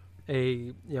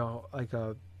a like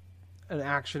an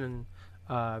action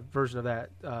version of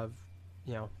that of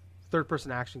third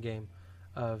person action game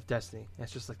of Destiny. And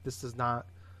it's just like this does not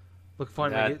look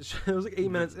fun. It was like 8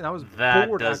 minutes, and I was that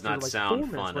bored does after not like sound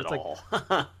 4 minutes. fun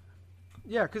at all.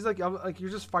 Yeah, because like you're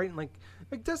just fighting like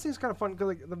Destiny's kind of fun because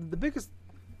like the biggest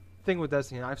thing with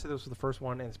Destiny, and I've said this with the first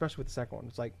one and especially with the second one,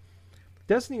 it's like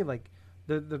Destiny like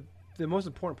the most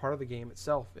important part of the game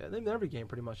itself. In every game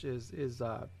pretty much is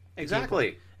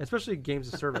exactly, gameplay, especially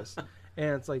games of service,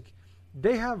 and it's like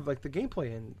they have like the gameplay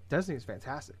in Destiny is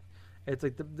fantastic. It's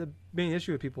like the main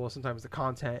issue with people is sometimes the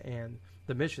content and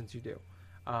the missions you do,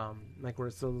 like where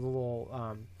it's a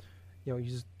little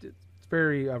it's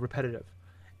very repetitive.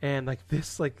 And like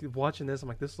this, like watching this, I'm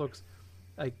like, this looks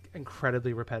like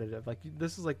incredibly repetitive. Like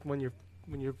this is like when you're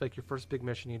like your first big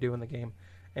mission you do in the game,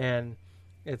 and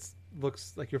it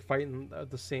looks like you're fighting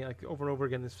the same like over and over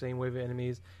again the same wave of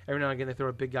enemies. Every now and again they throw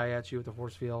a big guy at you with a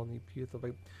force field, and you have to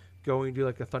like go and do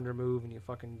like a thunder move, and you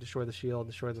fucking destroy the shield,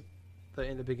 destroy the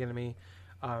big enemy.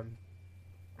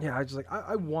 yeah, I just like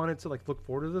I wanted to like look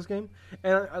forward to this game,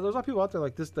 and there's a lot of people out there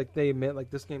like this, like they admit like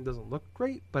this game doesn't look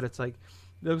great, but it's like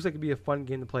it looks like it'd be a fun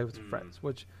game to play with some friends,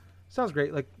 which sounds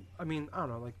great. Like I mean, I don't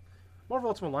know, like Marvel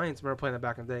Ultimate Alliance. I remember playing that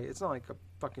back in the day. It's not like a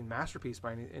fucking masterpiece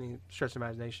by any stretch of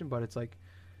imagination, but it's like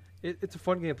it's a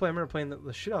fun game to play. I remember playing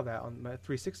the shit out of that on my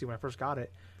 360 when I first got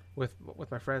it with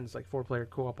my friends, like 4-player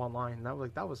co-op online,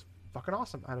 and that was fucking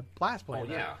awesome. I had a blast playing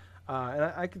that.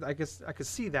 And I guess I could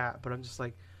see that, but I'm just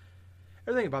like.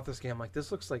 Everything about this game, like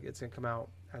this looks like it's gonna come out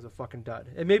as a fucking dud.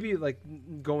 And maybe like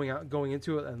going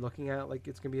into it and looking at it like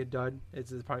it's gonna be a dud.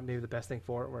 It's probably maybe the best thing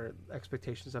for it, where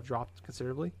expectations have dropped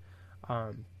considerably.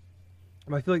 But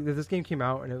I feel like that this game came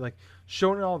out and it like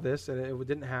showing all this and it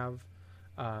didn't have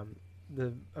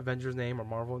the Avengers name or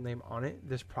Marvel name on it.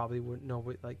 This probably wouldn't know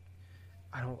what like.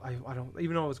 I don't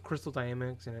even though it was Crystal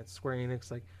Dynamics and it's Square Enix.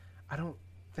 Like I don't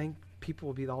think people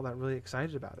will be all that really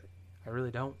excited about it. I really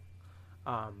don't.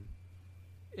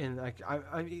 And like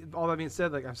I all that being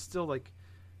said, like I'm still like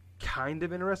kind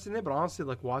of interested in it, but honestly,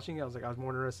 like watching it, I was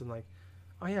more interested in like,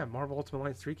 oh yeah, Marvel Ultimate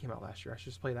Alliance 3 came out last year. I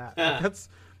should just play that. Like, that's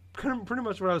pretty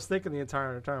much what I was thinking the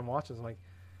entire time watching. I'm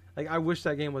like I wish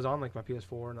that game was on like my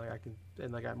PS4 and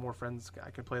like I had more friends. I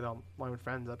could play that online with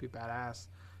friends. That'd be badass.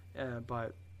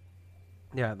 But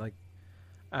yeah, like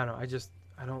I don't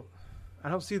know. I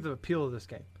don't see the appeal of this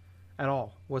game at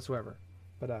all whatsoever.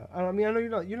 But I mean, I know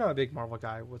you're not a big Marvel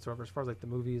guy whatsoever as far as like the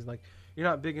movies. Like you're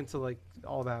not big into like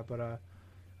all that. But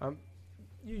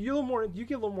you get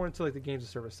a little more into like the games of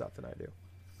service stuff than I do.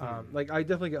 Like I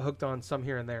definitely get hooked on some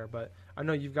here and there, but I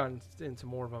know you've gotten into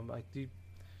more of them. Like,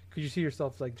 could you see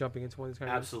yourself like jumping into one of these kind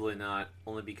of games? Absolutely not.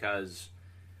 Only because,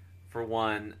 for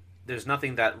one, there's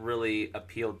nothing that really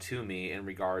appealed to me in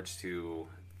regards to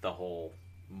the whole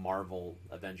Marvel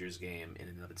Avengers game in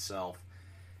and of itself.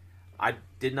 I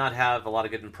did not have a lot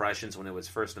of good impressions when it was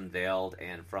first unveiled,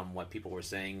 and from what people were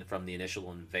saying from the initial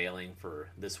unveiling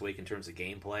for this week in terms of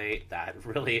gameplay, that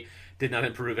really did not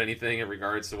improve anything in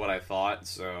regards to what I thought.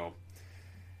 So,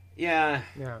 yeah,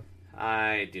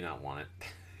 I do not want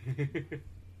it.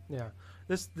 Yeah,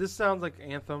 this sounds like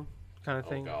Anthem kind of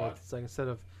thing. God. It's like instead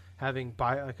of having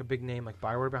like a big name like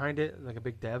Bioware behind it, like a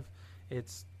big dev,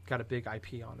 it's got a big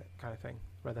IP on it, kind of thing.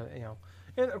 Rather,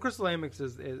 And Crystal Dynamics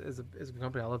is a good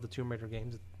company. I love the Tomb Raider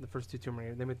games. The first two Tomb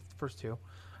Raider, they made the first two.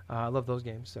 I love those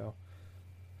games. So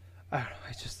I don't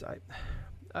know.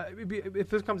 If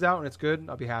this comes out and it's good,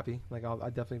 I'll be happy. Like I'll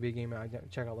definitely be a game I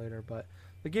check out later. But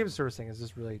the game service thing has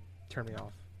just really turned me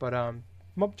off. But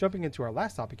jumping into our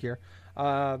last topic here,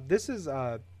 this is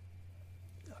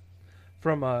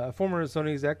from a former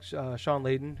Sony exec, Sean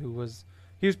Layden, he was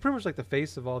pretty much like the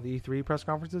face of all the E3 press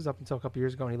conferences up until a couple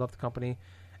years ago, and he left the company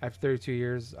after 32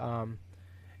 years.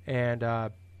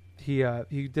 He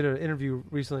did an interview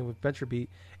recently with VentureBeat,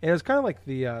 and it was kind of like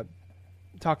the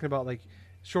talking about like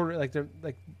shorter, like they're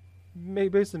like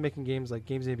basically making games need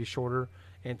to be shorter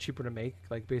and cheaper to make.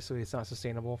 Like basically, it's not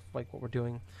sustainable like what we're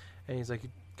doing. And he's like,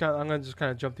 I'm gonna just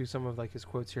kind of jump through some of like his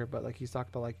quotes here, but like he's talked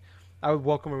about like I would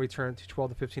welcome a return to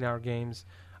 12 to 15 hour games.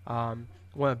 One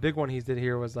big one he did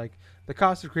here was like the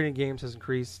cost of creating games has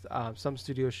increased. Some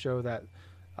studios show that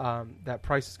that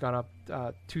price has gone up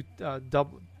two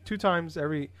times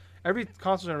every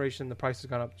console generation. The price has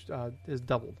gone up is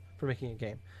doubled for making a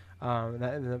game. And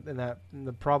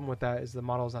the problem with that is the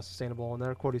model is not sustainable.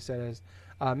 Another quote he said is,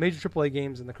 major AAA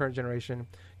games in the current generation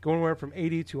go anywhere from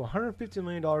 $80 to $150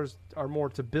 million or more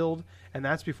to build, and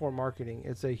that's before marketing.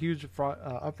 It's a huge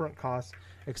upfront cost,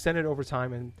 extended over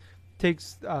time, and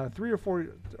takes 3 or 4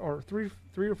 or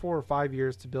 5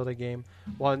 years to build a game.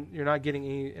 While you're not getting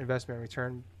any investment in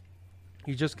return,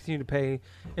 you just continue to pay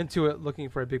into it, looking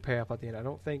for a big payoff at the end. I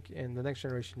don't think in the next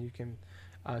generation you can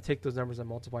take those numbers and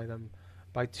multiply them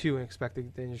by 2 and expect the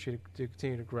industry to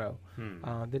continue to grow.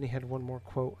 Then he had one more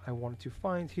quote I wanted to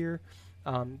find here.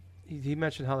 He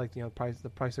mentioned how like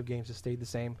the price of games has stayed the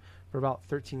same for about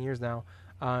 13 years now.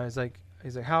 He's like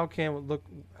how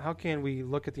can we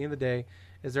look at the end of the day?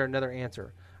 Is there another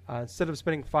answer? Instead of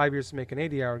spending 5 years to make an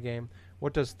 80-hour game,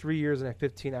 what does 3 years and a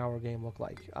 15-hour game look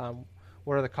like?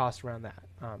 What are the costs around that?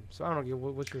 So I don't know.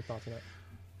 What's your thoughts on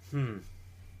that?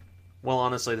 Well,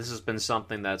 honestly, this has been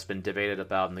something that's been debated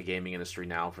about in the gaming industry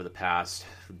now for the past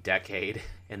decade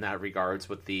in that regards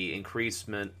with the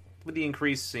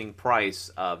increasing price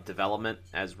of development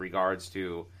as regards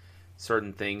to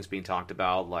certain things being talked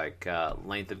about, like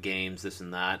length of games, this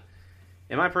and that.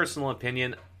 In my personal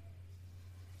opinion,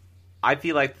 I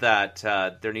feel like that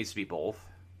there needs to be both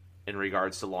in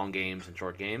regards to long games and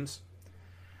short games.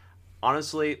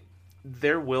 Honestly,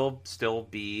 there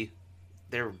definitely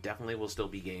will still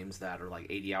be games that are like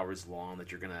 80 hours long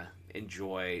that you're going to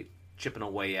enjoy chipping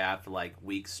away at for like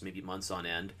weeks, maybe months on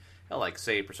end. Hell, like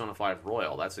say Persona 5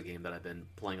 Royal, that's a game that I've been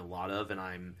playing a lot of, and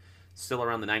I'm still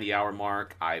around the 90-hour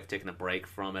mark. I've taken a break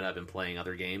from it. I've been playing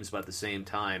other games, but at the same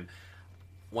time,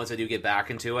 once I do get back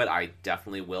into it, I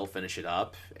definitely will finish it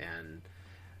up. And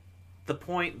the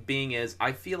point being is,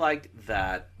 I feel like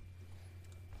that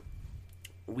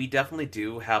we definitely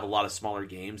do have a lot of smaller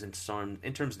games in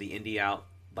terms of the indie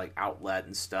outlet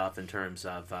and stuff, in terms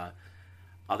of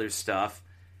other stuff.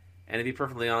 And to be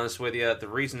perfectly honest with you, the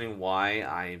reasoning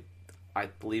why I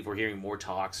believe we're hearing more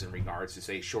talks in regards to,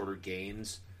 say, shorter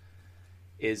games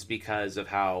is because of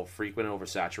how frequent and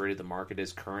oversaturated the market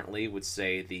is currently with,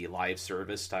 say, the live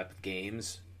service type of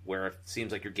games, where it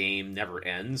seems like your game never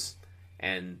ends,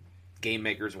 and game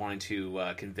makers wanting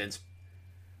to convince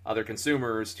other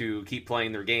consumers to keep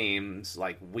playing their games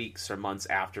like weeks or months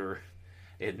after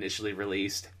it initially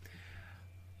released.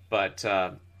 But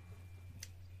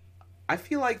I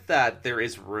feel like that there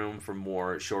is room for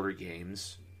more shorter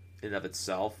games in and of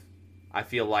itself. I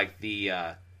feel like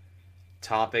the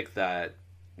topic that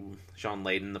Sean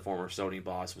Layden, the former Sony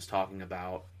boss, was talking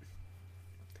about,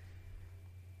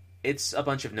 it's a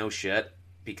bunch of no shit,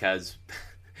 because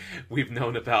we've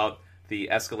known about the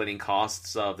escalating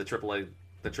costs of the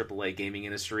AAA gaming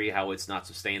industry, how it's not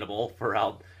sustainable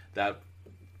for the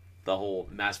whole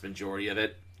mass majority of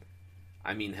it.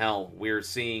 I mean, hell, we're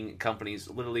seeing companies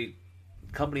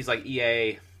like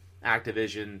EA,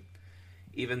 Activision,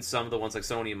 even some of the ones like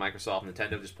Sony and Microsoft and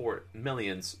Nintendo just pour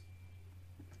millions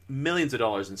of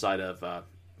dollars inside of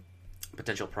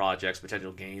potential projects,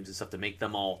 potential games and stuff to make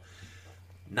them all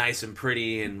nice and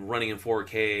pretty and running in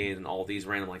 4K and all these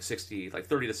random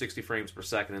 30 to 60 frames per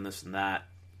second and this and that.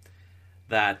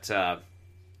 Now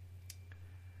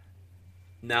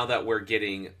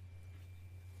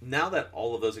that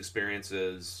all of those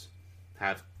experiences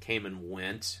have came and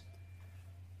went,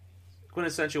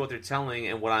 quintessentially what they're telling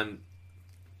and what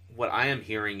I am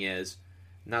hearing is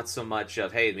not so much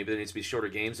of, hey, maybe there needs to be shorter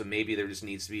games, but maybe there just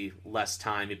needs to be less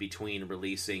time in between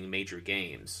releasing major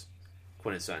games.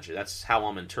 Quintessentially, that's how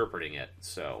I'm interpreting it.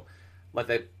 So, like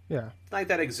that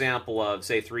example of,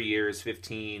 say, 3 years,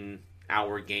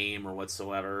 15-hour game or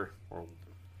whatsoever,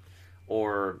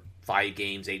 or 5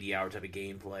 games, 80-hour type of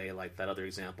gameplay, like that other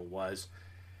example was.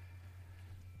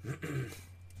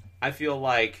 I feel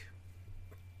like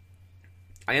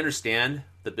I understand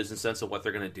the business sense of what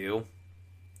they're going to do,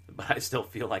 but I still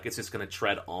feel like it's just going to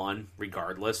tread on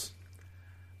regardless.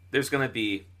 There's going to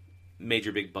be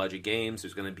major big budget games.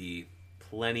 There's going to be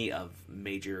plenty of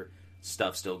major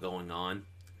stuff still going on.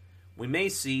 We may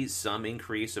see some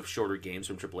increase of shorter games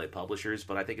from AAA publishers,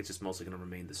 but I think it's just mostly going to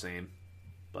remain the same.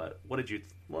 But what did you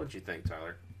think,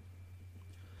 Tyler?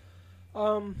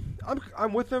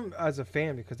 I'm with them as a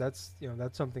fan, because that's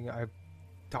something I've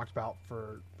talked about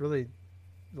for really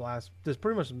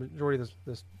pretty much the majority of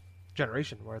this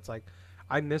generation, where it's like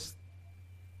I miss,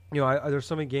 there's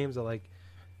so many games that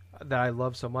I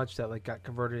love so much that got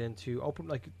converted into open.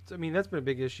 That's been a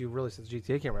big issue really since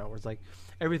GTA came around, where it's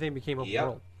everything became open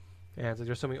world, and it's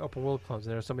there's so many open world clones,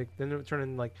 and there's so many. Then it turned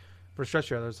in for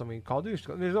Stretcher, there's so many Call of Duty.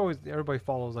 There's always, everybody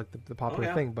follows the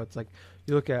popular thing, but it's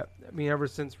you look at, ever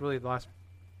since really the last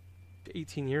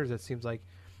 18 years, it seems like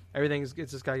everything's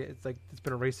it's been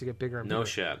a race to get bigger and bigger. No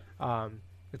shit.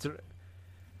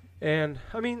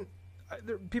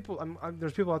 There's people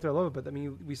out there that love it, but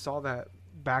we saw that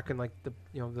back in the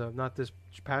not this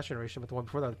past generation, but the one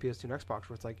before that, the PS2 and Xbox,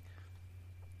 where it's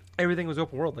everything was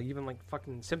open world. Even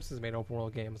fucking Simpsons made an open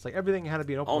world game. It's everything had to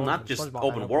be an open world. Oh, not just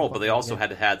open world, but they also had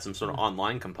to have some sort of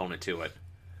online component to it,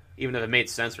 even if it made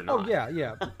sense or not. Oh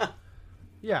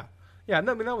yeah.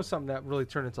 No, that was something that really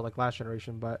turned into last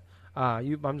generation. But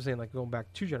I'm saying going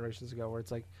back 2 generations ago, where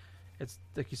it's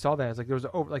you saw that there was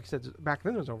like you said back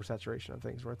then, there was oversaturation of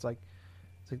things, where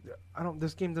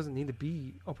this game doesn't need to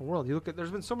be open world. You look at,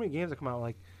 there's been so many games that come out.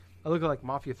 I look at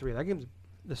Mafia 3. That game's,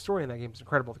 the story in that game is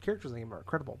incredible. The characters in the game are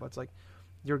incredible, but it's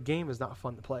your game is not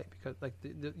fun to play, because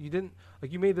you didn't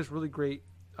you made this really great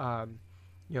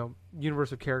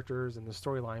universe of characters and the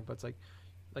storyline, but it's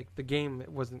the game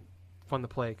wasn't fun to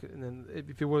play. And then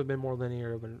if it would have been more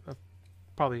linear, it would have been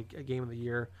probably a game of the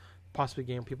year, possibly a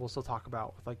game people still talk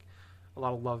about with a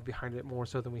lot of love behind it, more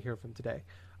so than we hear from today.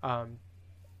 And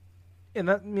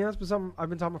that's been something I've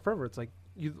been talking about forever. It's I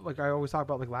always talk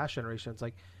about last generation. It's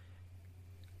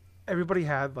everybody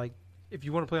had if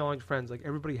you want to play along with your friends,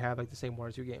 everybody had the same 1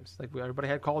 or 2 games. Everybody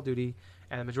had Call of Duty,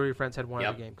 and the majority of friends had one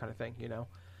other game, kind of thing,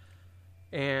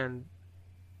 And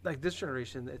this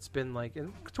generation, it's been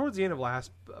and towards the end of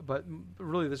last, but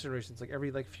really this generation, it's every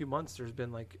few months there's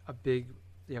been a big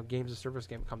games as service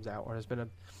game comes out, or there's been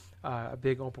a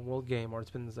big open world game, or it's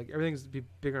been like everything's be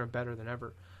bigger and better than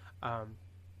ever,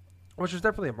 which is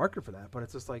definitely a market for that. But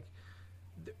it's just like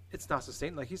it's not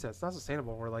sustainable. Like he said, it's not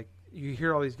sustainable. Where like you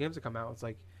hear all these games that come out, it's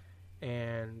like,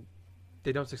 and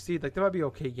they don't succeed. Like they might be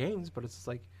okay games, but it's just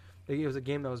like it was a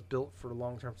game that was built for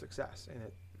long term success, and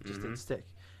it just didn't stick.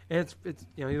 And it's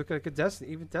you look at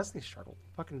Destiny. Even Destiny struggled.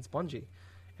 Fucking it's Bungie,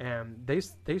 and they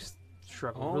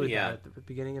struggled really bad at the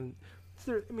beginning. And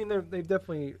they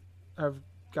definitely have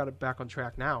got it back on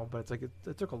track now. But it's like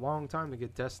it took a long time to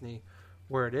get Destiny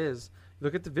where it is.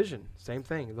 Look at Division, same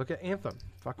thing. Look at Anthem,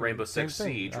 fucking Rainbow Six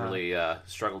Siege really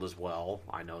struggled as well.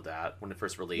 I know that when it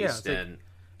first released, and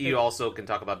you also can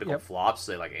talk about big old flops,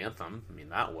 say like Anthem. I mean,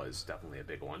 that was definitely a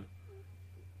big one.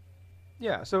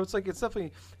 Yeah, so it's like it's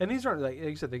definitely, and these aren't like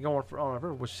you said, they go on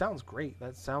forever, which sounds great.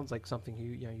 That sounds like something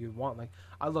you'd want. Like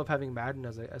I love having Madden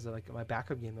as a like my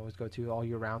backup game to always go to all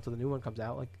year round till the new one comes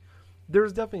out. Like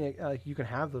there's definitely like you can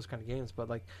have those kind of games, but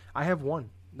like I have one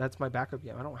that's my backup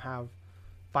game. I don't have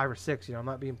 5 or 6. I'm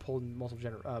not being pulled in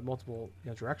multiple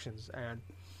directions, and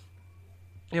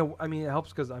I mean it helps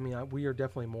because we are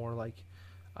definitely more like,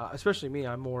 especially me.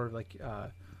 I'm more like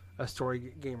a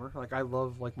story gamer. Like I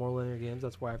love like more linear games.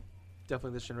 That's why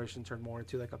definitely this generation turned more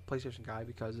into like a PlayStation guy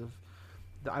because of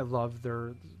I love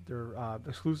their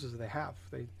exclusives that they have.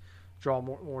 They draw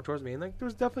more towards me, and like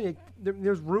there's definitely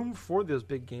there's room for those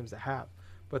big games to have,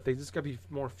 but they just gotta be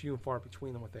more few and far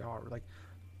between than what they are. Like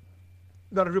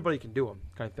not everybody can do them,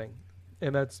 kind of thing,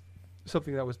 and that's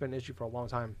something that was been an issue for a long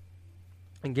time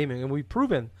in gaming, and we've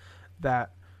proven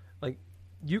that like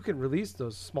you can release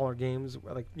those smaller games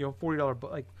like $40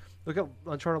 like look at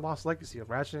Uncharted Lost Legacy of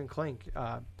Ratchet and Clank.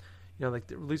 Like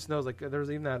releasing those, like there's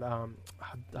even that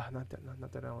not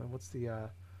that only. What's the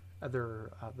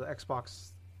other the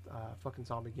Xbox fucking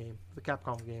zombie game, the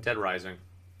Capcom game, Dead Rising.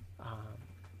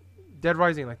 Dead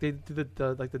Rising, like they did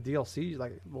the like the DLC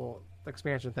like little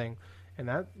expansion thing, and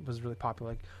that was really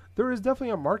popular. Like there is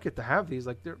definitely a market to have these.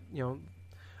 Like there's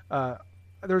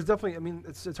definitely. I mean,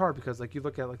 it's hard because like you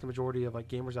look at like the majority of like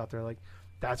gamers out there, like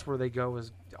that's where they go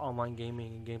is online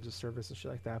gaming and games of service and shit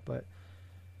like that. But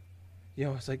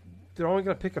it's like they're only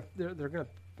going to pick up. They're going to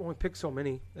only pick so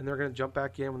many, and they're going to jump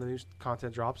back in when the new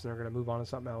content drops, and they're going to move on to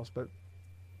something else. But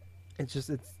it's just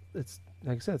it's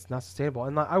like I said, it's not sustainable.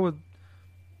 And I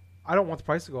don't want the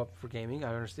price to go up for gaming.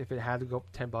 I understand if it had to go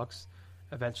up $10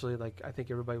 eventually. Like I think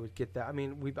everybody would get that. I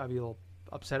mean, I'd be a little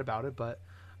upset about it, but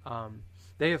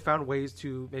they have found ways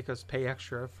to make us pay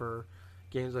extra for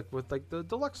games like with like the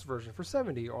deluxe version for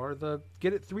 $70, or the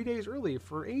get it 3 days early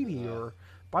for $80, or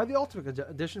buy the ultimate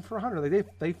edition for $100.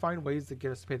 Like they find ways to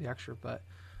get us to pay the extra. But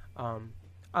I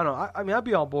don't know. I mean, I'd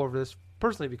be all board for this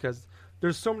personally because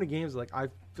there's so many games like I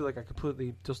feel like I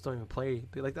completely just don't even play.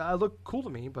 Like that look cool to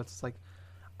me, but it's like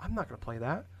I'm not gonna play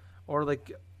that. Or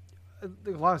like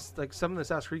a lot of like some of the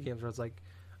Assassin's Creed games where it's like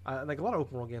a lot of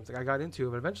open world games like I got into,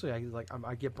 but eventually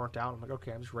I get burnt out. I'm like,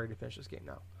 okay, I'm just ready to finish this game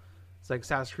now. It's like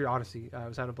Assassin's Creed Odyssey. I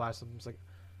was having a blast. I'm just like,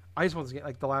 I just want this game.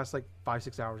 Like the last like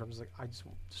 5-6 hours, I'm just like,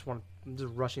 I'm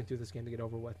just rushing through this game to get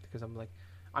over with because I'm like,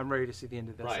 I'm ready to see the end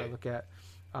of this. Right. I look at,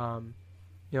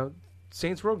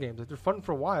 Saints Row games. Like they're fun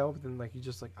for a while, but then like you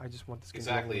just like, I just want this game.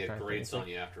 Exactly, to it grates on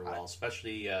you after a while,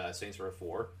 especially Saints Row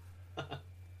 4.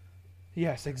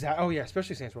 Yes, exactly. Oh yeah,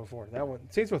 especially Saints Row 4. That one,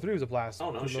 Saints Row 3 was a blast.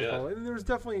 Oh no shit. And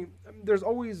there's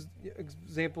always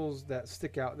examples that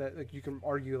stick out that like you can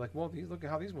argue like, well, look at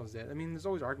how these ones did. I mean, there's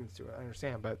always arguments to it. I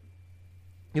understand, but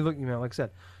you look, like I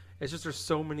said, it's just there's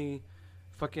so many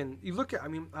fucking. You look at. I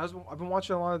mean, I've been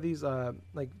watching a lot of these the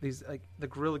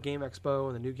Guerrilla Game Expo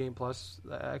and the New Game Plus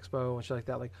Expo and shit like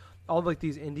that. Like all like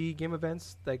these indie game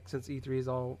events. Like since E3 is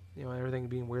all everything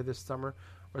being weird this summer,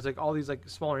 where it's like all these like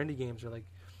smaller indie games are like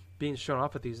being shown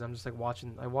off at these. And I'm just like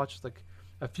watching. I watched like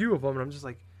a few of them, and I'm just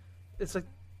like, it's like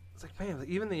man, like,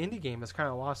 even the indie game has kind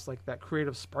of lost like that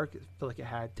creative spark it feel like it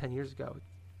had 10 years ago,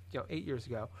 8 years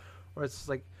ago, where it's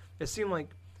like it seemed like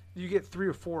you get 3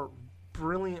 or 4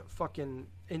 brilliant fucking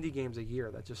indie games a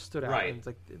year that just stood out. Right. And it's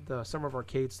like the Summer of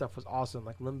Arcade stuff was awesome,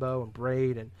 like Limbo and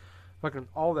Braid and fucking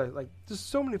all that. Like just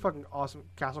so many fucking awesome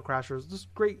Castle Crashers,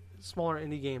 just great smaller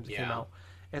indie games that came out.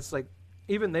 And it's like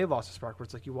even they lost the spark. Where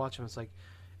it's like you watch them, it's like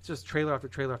it's just trailer after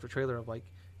trailer after trailer of like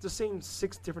it's the same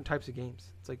 6 different types of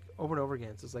games. It's like over and over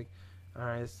again. So it's like, all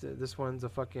right, this one's a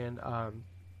fucking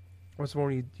what's the one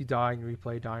where you die and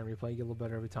replay, die and replay, you get a little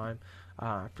better every time.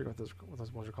 I forget what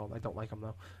those ones are called. I don't like them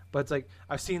though. But it's like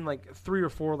I've seen like 3 or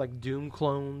 4 like Doom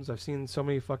clones. I've seen so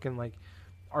many fucking like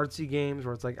artsy games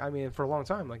where it's like, I mean, for a long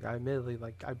time, like I admittedly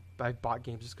like I bought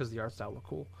games just because the art style looked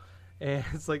cool, And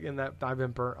it's like in that I've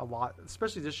been burnt a lot,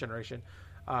 especially this generation,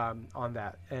 on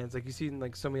that. And it's like you see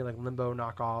like so many like Limbo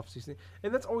knockoffs. You see,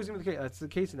 and that's always gonna be the case. That's the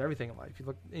case in everything in life. You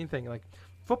look anything like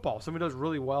football. Somebody does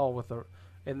really well with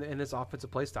in this offensive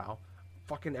play style.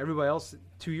 Fucking everybody else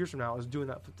 2 years from now is doing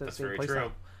that same play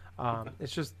style.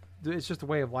 It's just the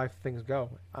way of life things go.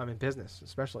 In business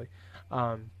especially.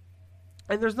 And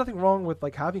there's nothing wrong with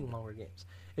like having longer games.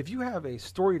 If you have a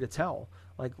story to tell,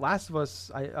 like Last of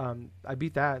Us, I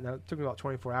beat that, and it took me about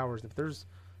 24 hours. If there's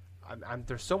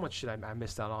so much shit I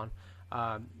missed out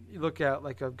on. You look at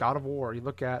like a God of War. You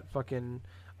look at fucking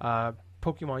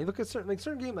Pokemon. You look at certain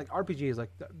games like RPGs.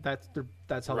 Like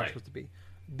that's how they're supposed to be.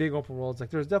 Big open worlds. Like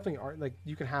there's definitely art. Like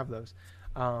you can have those.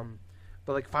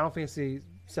 But like Final Fantasy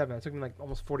VII, it took me like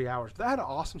almost 40 hours. But that had an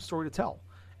awesome story to tell.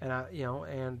 And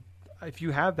and if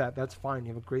you have that, that's fine.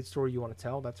 You have a great story you want to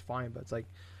tell, that's fine. But it's like,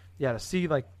 yeah, to see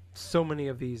like so many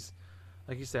of these,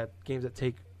 like you said, games that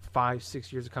take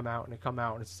 5-6 years to come out,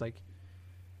 and it's like,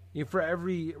 for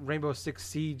every Rainbow Six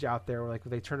Siege out there, like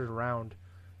they turned it around,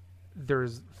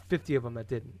 there's 50 of them that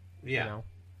didn't. Yeah.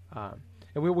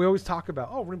 And we always talk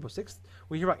about, Rainbow Six.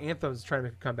 We hear about Anthem's trying to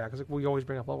make a comeback. It's like we always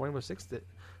bring up, Rainbow Six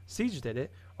Siege did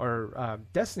it, or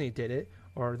Destiny did it,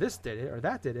 or this did it, or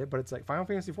that did it. But it's like Final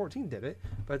Fantasy 14 did it.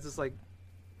 But it's just like,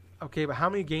 okay, but how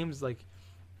many games like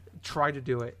tried to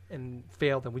do it and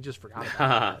failed, and we just forgot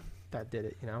about that did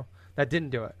it? That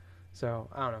didn't do it. So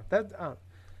I don't know.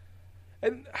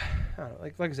 And I don't know,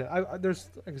 like I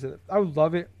said, I would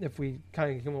love it if we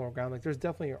kind of get more ground. Like there's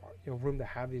definitely room to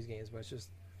have these games, but it's just,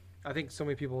 I think so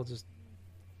many people just,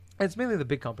 it's mainly the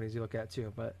big companies you look at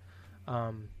too, but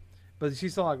you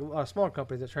see a lot of smaller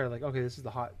companies that try to like, okay, this is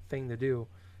the hot thing to do,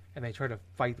 and they try to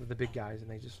fight with the big guys and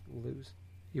they just lose,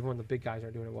 even when the big guys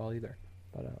aren't doing it well either.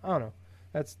 But I don't know.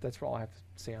 That's for all I have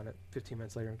to say on it. 15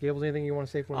 minutes later, Gables, anything you want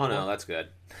to say for? Oh no, that's good.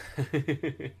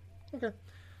 Okay,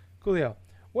 coolio.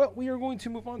 Well, we are going to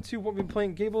move on to what we've been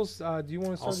playing. Gables, do you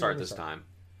want to start? I'll start this time.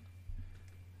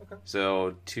 Okay.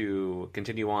 So, to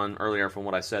continue on earlier from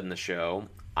what I said in the show,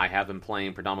 I have been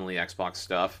playing predominantly Xbox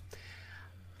stuff.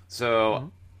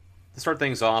 So, to start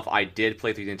things off, I did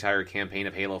play through the entire campaign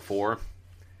of Halo 4.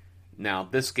 Now,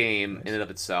 this game, in and of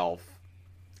itself,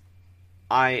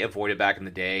 I avoided back in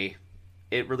the day.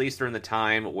 It released during the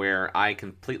time where I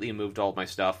completely moved all of my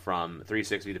stuff from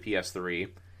 360 to PS3.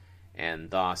 And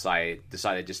thus, I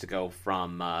decided just to go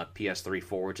from PS3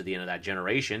 forward to the end of that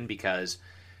generation because,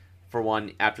 for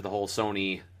one, after the whole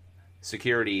Sony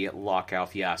security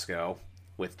lockout fiasco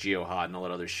with GeoHot and all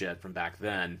that other shit from back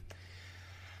then,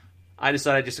 I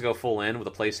decided just to go full in with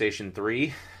a PlayStation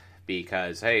 3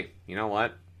 because, hey, you know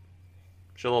what?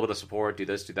 Show a little bit of support, do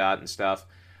this, do that, and stuff.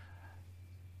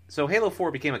 So Halo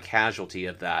 4 became a casualty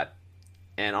of that.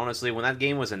 And honestly, when that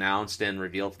game was announced and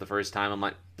revealed for the first time, I'm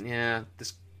like, yeah,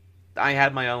 this... I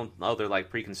had my own other like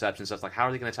preconceptions, stuff like how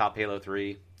are they going to top Halo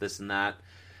 3, this and that.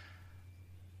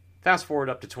 Fast forward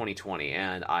up to 2020,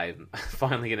 and I'm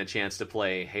finally getting a chance to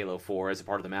play Halo 4 as a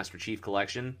part of the Master Chief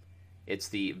Collection. It's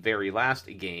the very last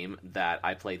game that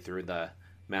I played through the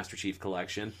Master Chief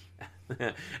Collection,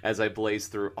 as I blaze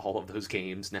through all of those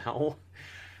games now.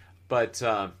 But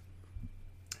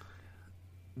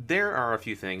there are a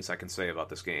few things I can say about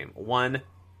this game. One,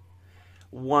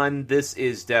 this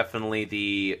is definitely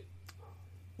the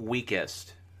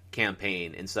weakest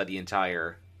campaign inside the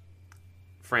entire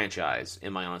franchise,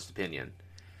 in my honest opinion.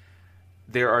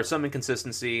 There are some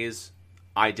inconsistencies.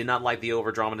 I did not like the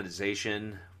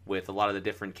over-dramatization with a lot of the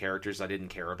different characters I didn't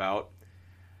care about.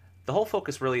 The whole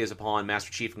focus really is upon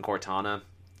Master Chief and Cortana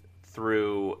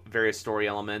through various story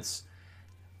elements.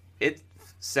 It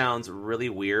sounds really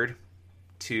weird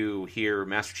to hear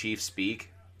Master Chief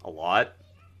speak a lot,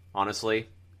 honestly,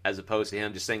 as opposed to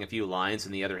him just saying a few lines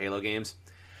in the other Halo games.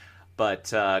 But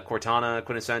Cortana,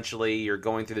 quintessentially, you're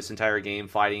going through this entire game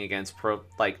fighting against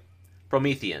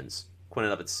Prometheans, quint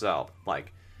and of itself.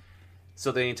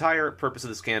 So the entire purpose of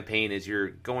this campaign is you're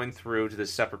going through to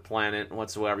this separate planet and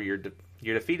whatsoever. You're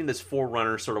defeating this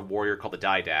forerunner sort of warrior called the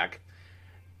Didac,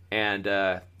 and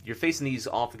you're facing these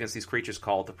off against these creatures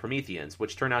called the Prometheans,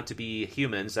 which turn out to be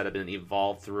humans that have been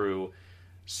evolved through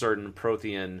certain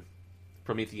Promethean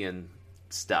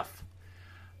stuff.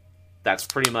 That's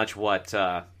pretty much what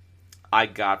I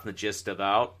got from the gist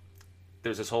about.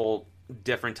 There's this whole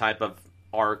different type of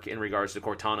arc in regards to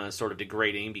Cortana sort of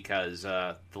degrading because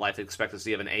the life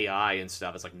expectancy of an AI and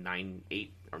stuff is like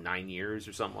 8 or 9 years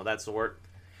or something of that sort.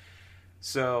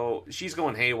 So she's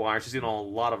going haywire. She's doing a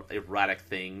lot of erratic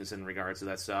things in regards to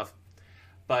that stuff.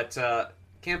 But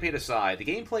campaign aside, the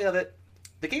gameplay of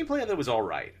it was all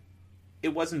right.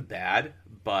 It wasn't bad,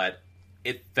 but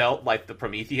it felt like the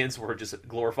Prometheans were just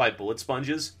glorified bullet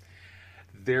sponges.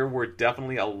 there were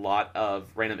definitely a lot of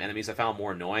random enemies I found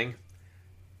more annoying.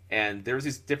 And there was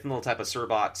these different little type of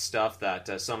Surbot stuff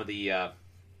that some of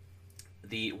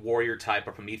the warrior type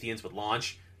of Prometheans would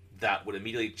launch that would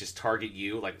immediately just target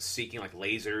you, like seeking like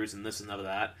lasers and this and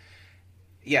that.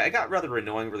 Yeah, it got rather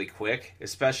annoying really quick,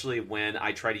 especially when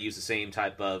I try to use the same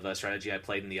type of strategy I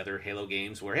played in the other Halo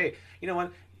games where, hey, you know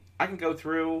what? I can go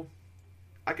through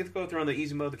on the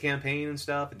easy mode, the campaign and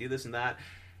stuff, and do this and that.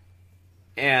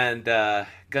 And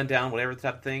gun down whatever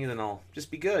type of thing, and then I'll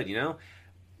just be good, you know?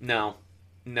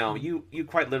 No, you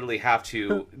quite literally have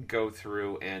to go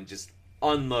through and just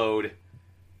unload,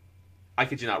 I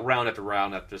kid you not, round after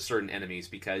round after certain enemies,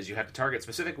 because you have to target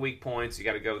specific weak points, you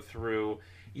got to go through.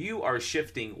 You are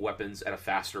shifting weapons at a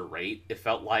faster rate, it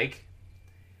felt like.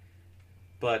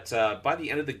 But by the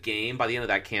end of the game, by the end of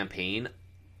that campaign,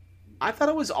 I thought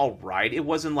it was alright. It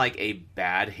wasn't like a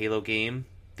bad Halo game.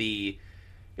 It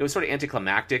was sort of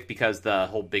anticlimactic because the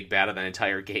whole big bad of that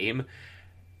entire game,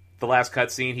 the last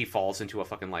cutscene, he falls into a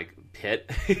fucking like pit.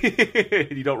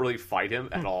 You don't really fight him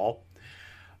at all.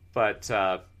 But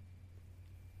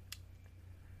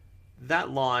that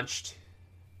launched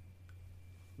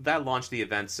the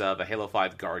events of a Halo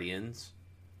 5 Guardians.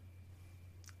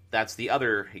 That's the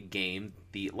other game,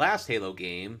 the last Halo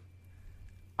game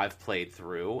I've played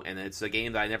through, and it's a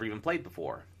game that I never even played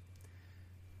before.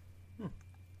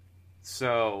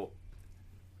 So,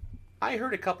 I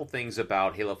heard a couple things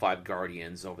about Halo 5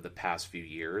 Guardians over the past few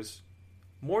years.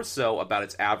 More so about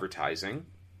its advertising.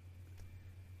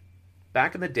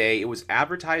 Back in the day, it was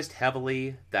advertised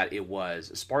heavily that it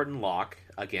was Spartan Locke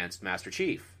against Master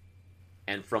Chief.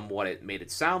 And from what it made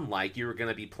it sound like, you were going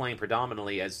to be playing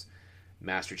predominantly as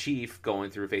Master Chief, going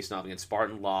through facing off against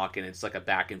Spartan Locke, and it's like a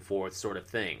back and forth sort of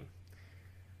thing.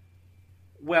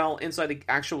 Well, inside the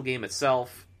actual game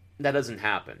itself, that doesn't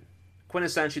happen.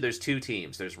 Quintessentially, there's two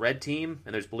teams. There's Red Team,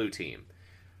 and there's Blue Team.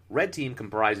 Red Team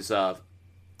comprises of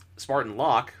Spartan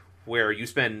Locke, where you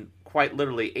spend quite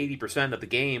literally 80% of the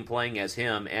game playing as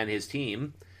him and his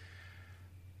team.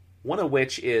 One of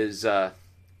which is an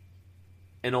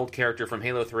old character from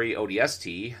Halo 3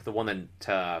 ODST, the one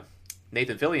that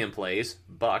Nathan Fillion plays,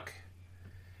 Buck.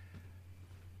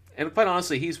 And quite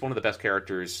honestly, he's one of the best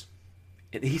characters.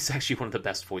 He's actually one of the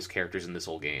best voice characters in this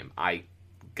whole game. I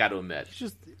got to admit.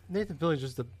 Nathan Fillion's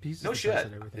just he's no the shit. best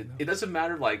at everything. It doesn't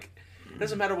matter it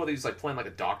doesn't matter whether he's like playing like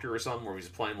a doctor or something, or he's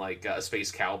playing like a space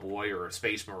cowboy or a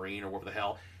space marine or whatever the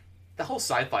hell. The whole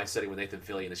sci-fi setting with Nathan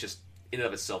Fillion is just in and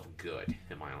of itself good,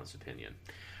 in my honest opinion.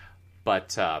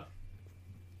 But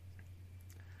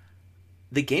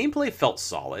the gameplay felt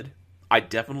solid. I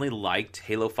definitely liked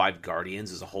Halo 5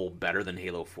 Guardians as a whole better than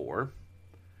Halo 4.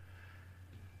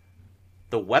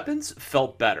 The weapons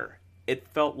felt better. It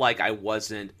felt like I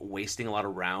wasn't wasting a lot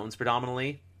of rounds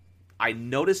predominantly. I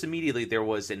noticed immediately there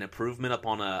was an improvement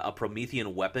upon a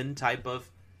Promethean weapon type of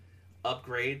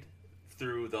upgrade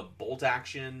through the bolt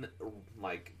action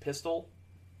like pistol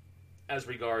as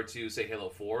regard to, say, Halo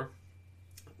 4,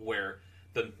 where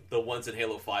the ones in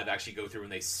Halo 5 actually go through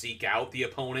and they seek out the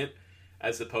opponent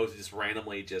as opposed to just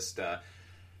randomly just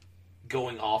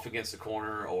going off against the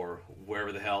corner or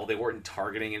wherever the hell. They weren't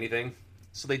targeting anything.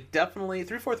 So they definitely,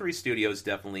 343 Studios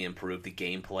definitely improved the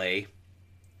gameplay,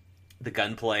 the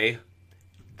gunplay,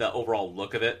 the overall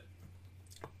look of it.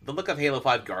 The look of Halo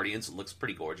 5 Guardians looks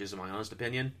pretty gorgeous in my honest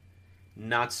opinion.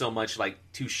 Not so much like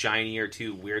too shiny or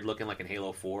too weird looking like in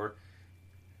Halo 4.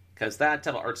 Because that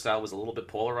type of art style was a little bit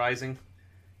polarizing,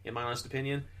 in my honest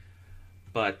opinion.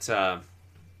 But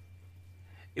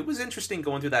it was interesting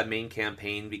going through that main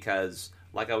campaign because,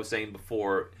 like I was saying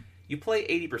before, you play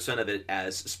 80% of it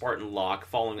as Spartan Locke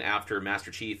following after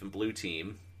Master Chief and Blue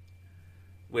Team.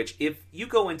 Which, if you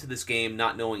go into this game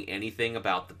not knowing anything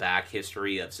about the back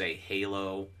history of, say,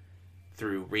 Halo,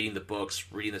 through reading the books,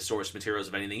 reading the source materials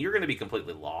of anything, you're going to be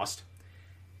completely lost.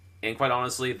 And quite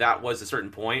honestly, that was a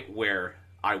certain point where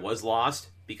I was lost,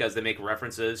 because they make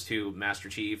references to Master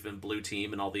Chief and Blue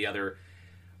Team and all the other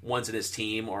ones in his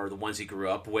team or the ones he grew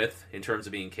up with in terms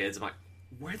of being kids. I'm like,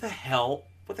 what the hell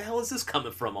is this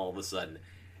coming from all of a sudden?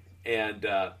 And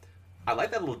I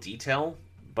like that little detail,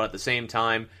 but at the same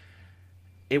time,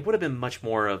 it would have been much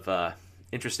more of a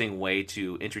interesting way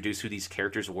to introduce who these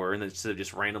characters were, and instead of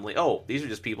just randomly, oh, these are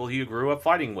just people you grew up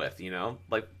fighting with, you know,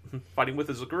 like fighting with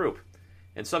as a group.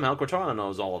 And somehow Cortana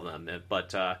knows all of them.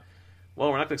 But well,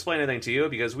 we're not going to explain anything to you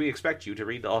because we expect you to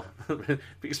read all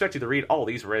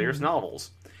these various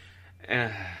novels.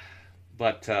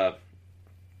 But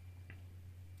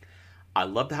I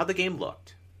loved how the game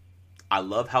looked. I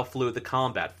love how fluid the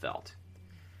combat felt.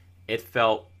 It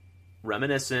felt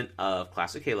reminiscent of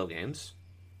classic Halo games.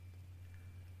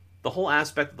 the whole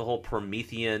aspect of the whole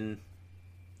Promethean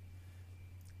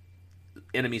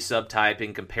enemy subtype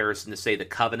in comparison to, say, the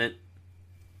Covenant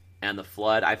and the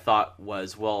Flood, I thought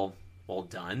was well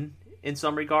done in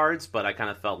some regards, but I kind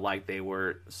of felt like they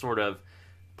were sort of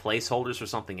placeholders for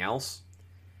something else.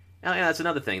 And that's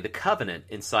another thing. The Covenant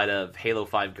inside of Halo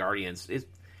 5 Guardians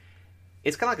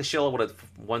it's kind of like a shell of what it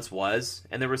once was,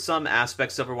 and there were some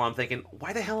aspects of it where I'm thinking,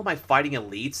 why the hell am I fighting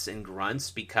elites and grunts?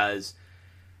 Because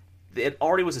it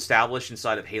already was established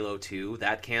inside of Halo 2,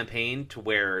 that campaign, to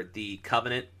where the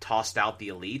Covenant tossed out the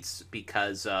elites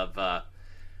because of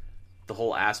the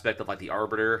whole aspect of like the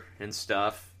Arbiter and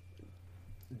stuff,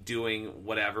 doing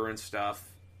whatever and stuff,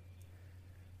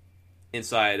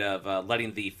 inside of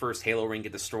letting the first Halo ring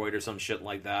get destroyed or some shit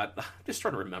like that. I'm just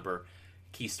trying to remember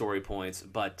key story points,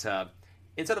 but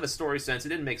instead of a story sense, it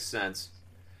didn't make sense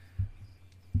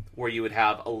where you would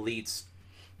have elites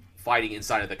fighting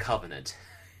inside of the Covenant,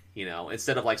 you know,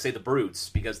 instead of, like, say, the Brutes,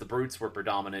 because the Brutes were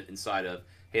predominant inside of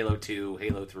Halo 2,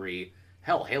 Halo 3,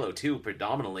 hell, Halo 2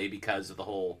 predominantly because of the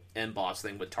whole end boss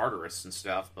thing with Tartarus and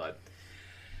stuff, but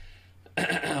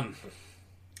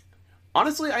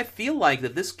honestly, I feel like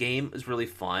that this game is really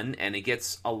fun, and it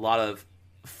gets a lot of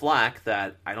flack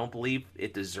that I don't believe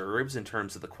it deserves in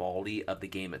terms of the quality of the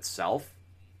game itself.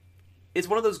 It's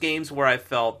one of those games where I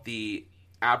felt the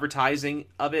advertising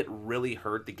of it really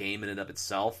hurt the game in and of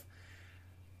itself,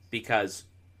 because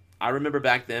I remember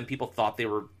back then people thought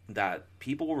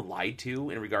people were lied to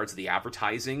in regards to the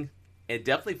advertising. It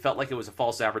definitely felt like it was a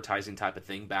false advertising type of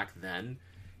thing back then,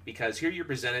 because here you're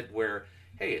presented where,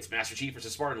 hey, it's Master Chief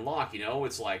versus Spartan Locke, you know,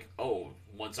 it's like, oh,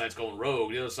 one side's going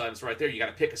rogue, the other side's right there, you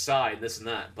gotta pick a side, and this and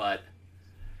that, but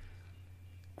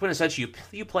quintessentially,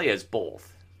 you play as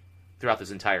both throughout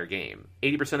this entire game.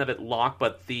 80% of it Locke,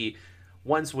 but the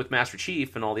ones with Master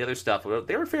Chief and all the other stuff,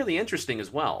 they were fairly interesting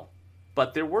as well.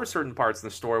 But there were certain parts in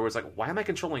the story where it's like, why am I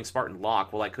controlling Spartan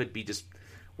Locke? Well, I could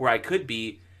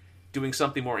be doing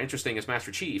something more interesting as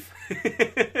Master Chief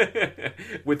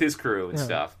with his crew and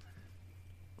stuff.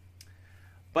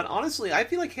 But honestly, I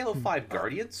feel like Halo 5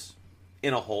 Guardians,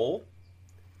 in a whole,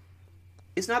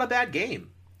 is not a bad game.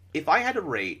 If I had to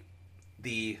rate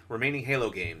the remaining Halo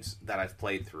games that I've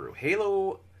played through,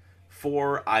 Halo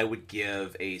 4 I would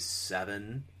give a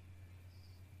 7.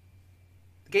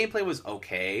 The gameplay was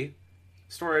okay.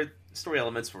 Story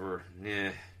elements were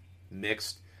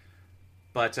mixed.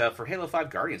 But for Halo 5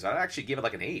 Guardians, I'd actually give it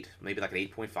like an 8. Maybe like an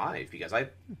 8.5, because I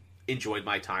enjoyed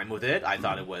my time with it. I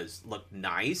thought it looked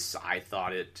nice. I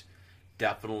thought it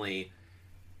definitely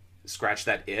scratched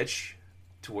that itch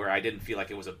to where I didn't feel like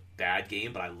it was a bad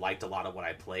game, but I liked a lot of what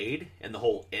I played. And the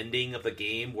whole ending of the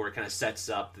game, where it kind of sets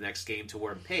up the next game to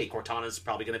where, hey, Cortana's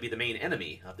probably going to be the main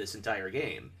enemy of this entire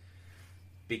game.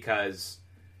 Because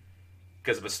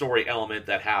of a story element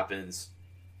that happens,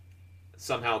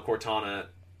 somehow Cortana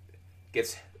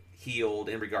gets healed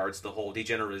in regards to the whole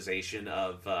degeneration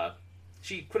of...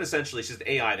 she's an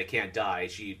AI that can't die.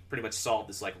 She pretty much solved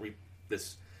this, like,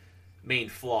 this main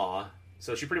flaw.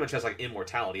 So she pretty much has, like,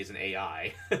 immortality as an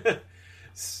AI.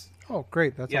 Oh,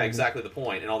 great. That's exactly the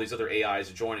point. And all these other AIs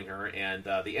are joining her. And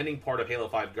the ending part of Halo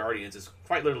 5 Guardians is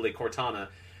quite literally Cortana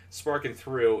sparking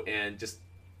through and just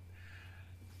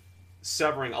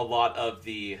severing a lot of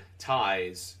the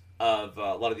ties of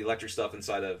a lot of the electric stuff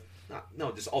inside of...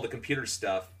 just all the computer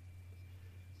stuff.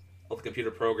 All the computer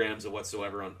programs and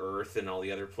whatsoever on Earth and all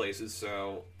the other places.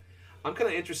 So I'm kind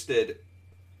of interested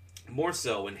more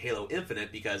so in Halo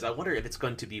Infinite, because I wonder if it's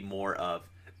going to be more of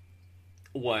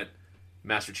what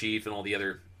Master Chief and all the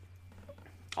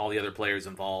other players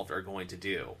involved are going to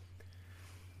do.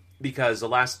 Because the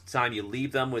last time you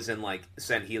leave them was in, like,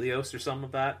 San Helios or something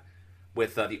of that,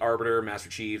 with the Arbiter, Master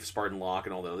Chief, Spartan Locke,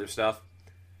 and all the other stuff.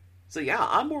 So yeah,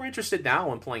 I'm more interested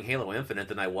now in playing Halo Infinite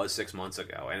than I was 6 months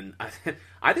ago, and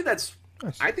I think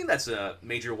that's a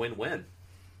major win-win,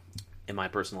 in my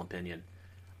personal opinion.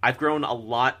 I've grown a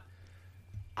lot.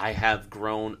 I have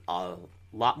grown a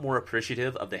lot more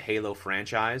appreciative of the Halo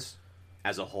franchise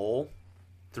as a whole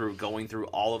through going through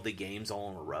all of the games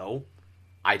all in a row.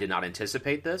 I did not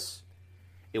anticipate this.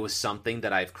 It was something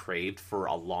that I've craved for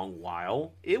a long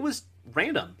while. It was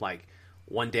random, like,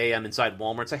 one day I'm inside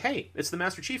Walmart and say, hey, it's the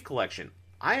Master Chief collection.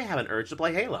 I have an urge to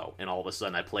play Halo. And all of a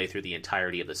sudden I play through the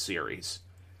entirety of the series.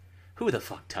 Who the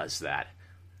fuck does that?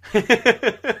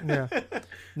 Yeah.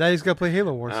 Now you just gotta play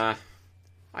Halo Wars.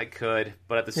 I could,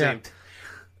 but at the same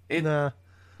time...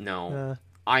 No.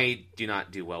 I do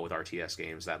not do well with RTS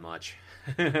games that much.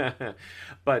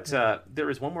 But there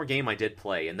is one more game I did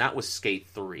play, and that was Skate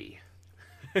 3.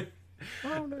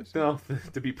 Oh, nice. No,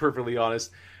 to be perfectly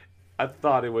honest... I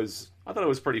thought it was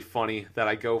pretty funny that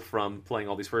I go from playing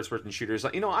all these first-person shooters.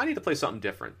 Like, I need to play something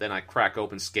different. Then I crack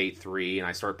open Skate 3 and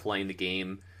I start playing the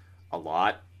game a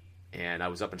lot. And I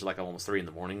was up until like almost 3 in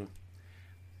the morning,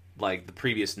 like the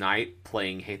previous night,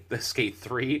 playing the Skate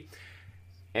 3.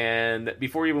 And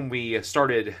before even we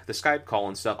started the Skype call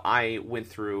and stuff, I went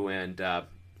through and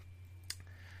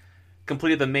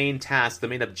completed the main task, the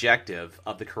main objective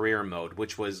of the career mode,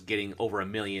 which was getting over 1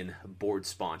 million board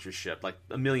sponsorship, like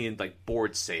 1 million like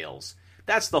board sales.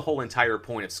 That's the whole entire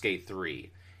point of Skate 3,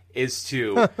 is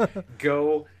to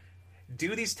go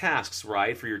do these tasks,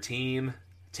 right, for your team,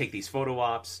 take these photo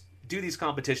ops, do these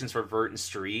competitions for Vert and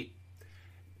Street,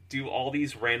 do all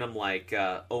these random, like,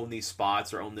 own these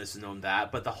spots or own this and own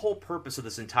that. But the whole purpose of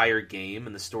this entire game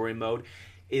and the story mode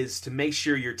is to make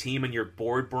sure your team and your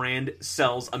board brand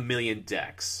sells 1 million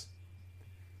decks.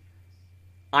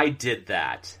 I did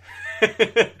that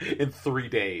in 3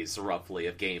 days, roughly,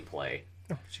 of gameplay.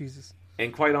 Oh, Jesus.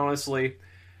 And quite honestly,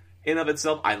 in of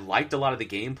itself, I liked a lot of the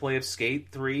gameplay of Skate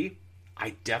 3.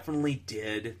 I definitely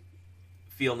did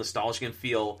feel nostalgic and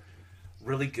feel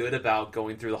really good about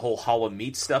going through the whole Hall of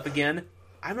Meat stuff again.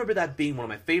 I remember that being one of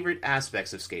my favorite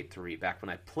aspects of Skate 3 back when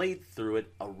I played through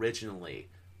it originally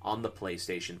on the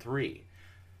PlayStation 3.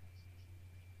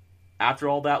 After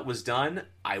all that was done,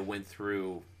 I went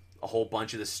through a whole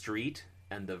bunch of the Street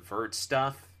and the Vert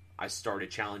stuff. I started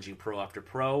challenging pro after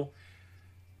pro.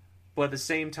 But at the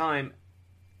same time,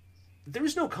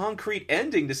 there's no concrete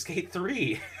ending to Skate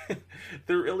 3.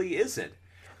 There really isn't.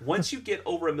 Once you get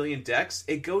over 1 million decks,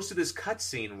 it goes to this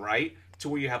cutscene, right? To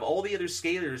where you have all the other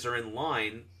skaters are in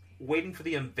line waiting for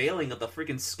the unveiling of the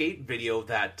freaking skate video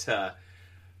that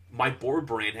my board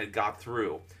brand had got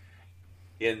through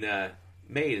in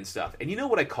made and stuff. And you know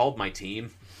what I called my team?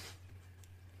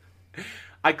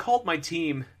 I called my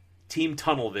team Team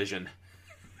Tunnel Vision.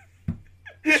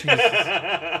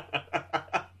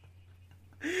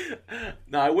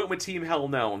 No, I went with Team Hell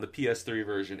No on the PS3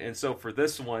 version, and so for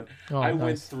this one, I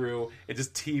went through and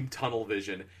just Team Tunnel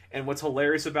Vision. And what's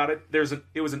hilarious about it,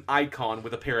 it was an icon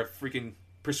with a pair of freaking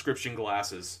prescription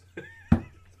glasses.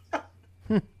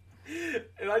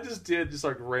 And I just did just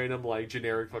like random like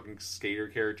generic fucking skater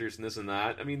characters and this and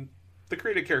that. I mean, the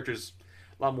creative characters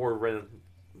a lot more random,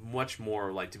 much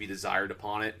more like to be desired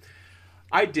upon it.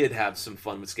 I did have some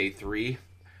fun with Skate 3.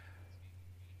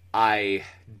 I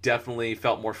definitely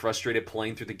felt more frustrated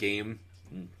playing through the game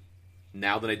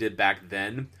now than I did back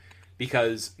then,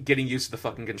 because getting used to the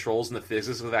fucking controls and the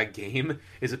physics of that game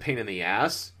is a pain in the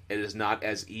ass. It is not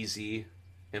as easy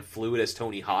and fluid as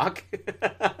Tony Hawk.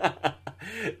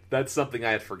 That's something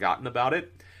I had forgotten about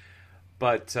it.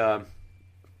 But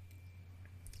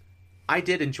I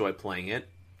did enjoy playing it.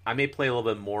 I may play a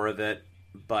little bit more of it,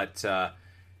 but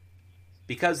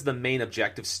because the main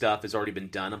objective stuff has already been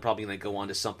done, I'm probably going to go on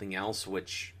to something else,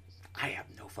 which I have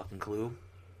no fucking clue.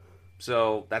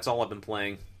 So that's all I've been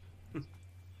playing.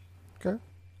 Okay.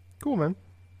 Cool, man.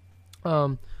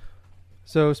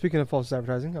 So speaking of false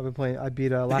advertising, I've been playing. I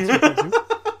beat Last of Us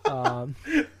 2.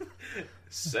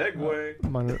 Segway.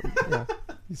 Yeah.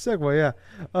 Segway,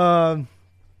 yeah.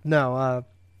 No.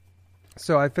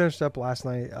 So I finished up last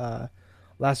night.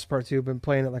 Last Part 2. Been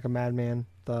playing it like a madman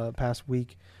the past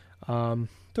week.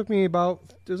 Took me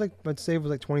about, it was like, my save was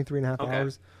like 23 and a half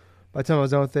hours by the time I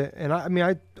was done with it. And I mean,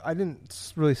 I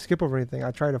didn't really skip over anything.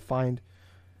 I tried to find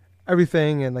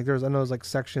everything, and like I know there's like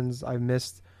sections I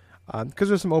missed, because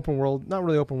there's some open world, not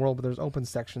really open world, but there's open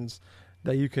sections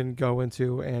that you can go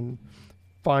into and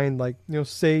find, like, you know,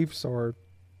 safes or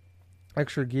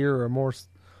extra gear or more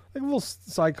like a little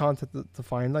side content to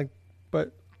find, like,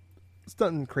 but it's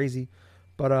nothing crazy.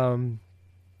 But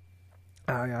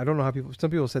I don't know how some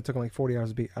people said it took them like 40 hours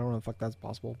to beat. I don't know if that's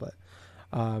possible, but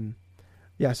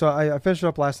yeah. So I finished it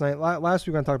up last night. Last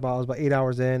week I talked about, I was about 8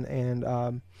 hours in,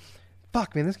 and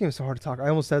fuck, man, this game is so hard to talk. I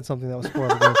almost said something that was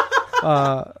spoiled.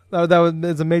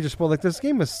 It's a major spoiler. Like, this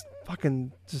game is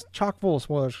fucking just chock full of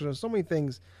spoilers. There's so many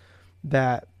things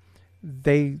that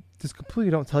they just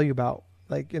completely don't tell you about,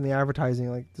 like in the advertising,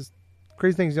 like just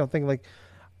crazy things you don't think. Like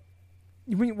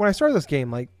when I started this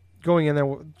game, like going in there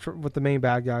with the main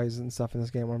bad guys and stuff in this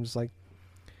game, where I'm just like,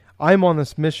 I'm on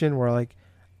this mission where like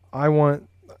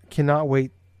cannot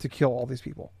wait to kill all these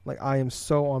people. Like, I am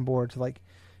so on board to like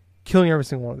killing every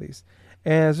single one of these.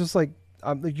 And it's just like,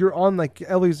 you're on, like,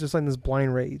 Ellie's just like in this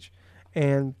blind rage,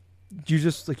 and you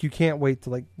just like, you can't wait to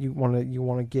like, you want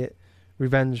to get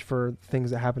revenge for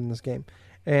things that happen in this game.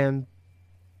 And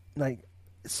like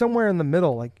somewhere in the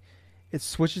middle, like it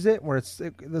switches it where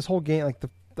this whole game, like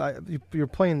you're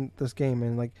playing this game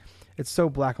and like it's so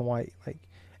black and white, like,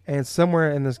 and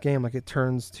somewhere in this game, like, it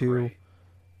turns to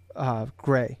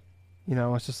gray, You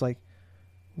know, it's just like,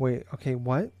 wait, okay,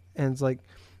 what? And it's like,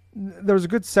 there was a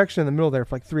good section in the middle there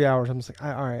for like 3 hours. I'm just like,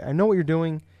 all right, I know what you're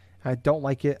doing. I don't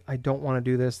like it. I don't want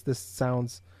to do this. This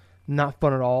sounds not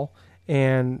fun at all.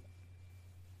 And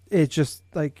it just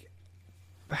like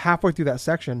halfway through that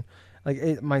section,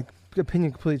 like my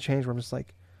opinion completely changed where I'm just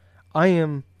like, I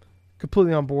am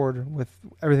completely on board with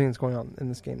everything that's going on in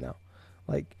this game now.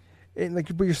 Like,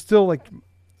 but you're still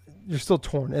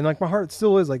torn. And like my heart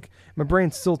still is like, my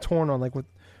brain's still torn on like what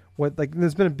like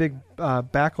there's been a big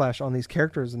backlash on these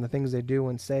characters and the things they do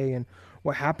and say and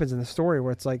what happens in the story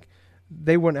where it's like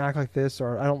they wouldn't act like this,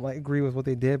 or I don't like agree with what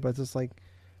they did, but it's just like,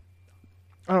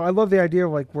 I don't know, I love the idea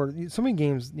of like where so many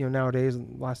games, you know, nowadays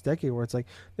in the last decade where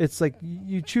it's like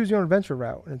you choose your own adventure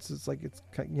route, and it's just like it's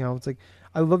like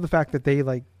I love the fact that they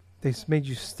made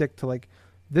you stick to like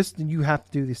this. You have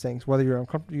to do these things whether you're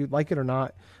uncomfortable, you like it or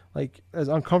not. Like as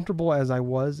uncomfortable as I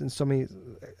was in so many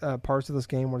parts of this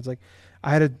game where it's like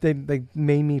they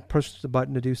made me push the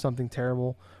button to do something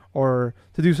terrible or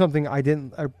to do something I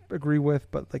didn't agree with,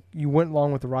 but like you went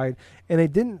along with the ride,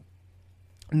 and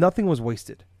nothing was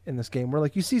wasted in this game. Where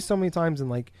like you see so many times in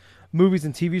like movies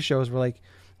and TV shows where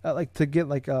like to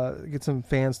get some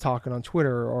fans talking on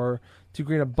Twitter or to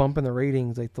create a bump in the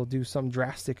ratings, like they'll do something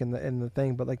drastic in the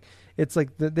thing, but like it's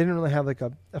like they didn't really have like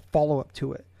a follow up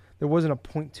to it. There wasn't a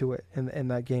point to it in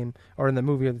that game or in the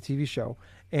movie or the TV show.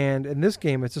 And in this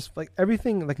game, it's just like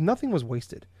everything, like nothing was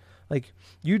wasted. Like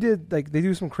they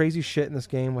do some crazy shit in this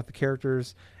game with the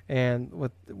characters and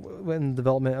with the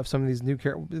development of some of these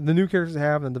the new characters they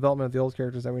have and the development of the old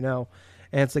characters that we know.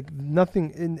 And it's like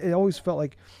nothing, and it always felt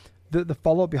like the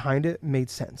follow up behind it made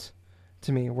sense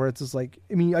to me, where it's just like,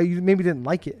 I mean, you maybe didn't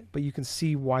like it, but you can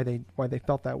see why they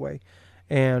felt that way.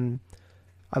 And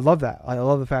I love that. I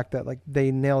love the fact that like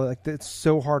they nailed it. Like it's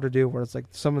so hard to do, where it's like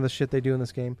some of the shit they do in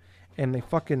this game, and they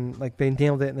fucking like they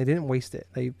nailed it and they didn't waste it.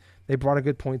 They brought a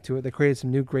good point to it. They created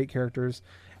some new great characters,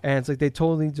 and it's like they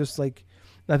totally just like.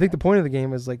 I think the point of the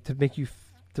game is like to make you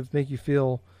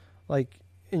feel like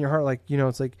in your heart, like, you know,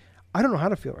 it's like I don't know how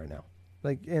to feel right now.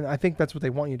 Like, and I think that's what they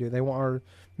want you to do. They want, or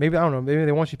maybe I don't know, maybe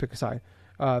they want you to pick a side,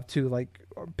 to like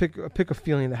pick a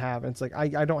feeling to have. And it's like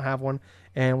I don't have one,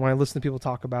 and when I listen to people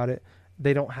talk about it,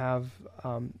 they don't have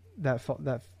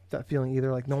that feeling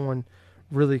either. Like no one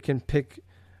really can pick,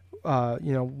 how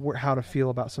to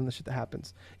feel about some of the shit that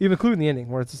happens, even including the ending,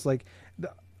 where it's just like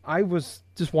I was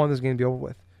just wanting this game to be over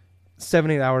with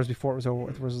 7-8 hours before it was over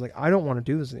with. Where it's like I don't want to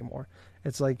do this anymore.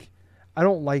 It's like I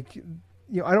don't like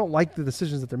the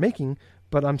decisions that they're making,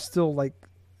 but I'm still like,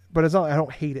 but it's not, I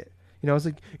don't hate it. You know, it's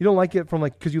like you don't like it from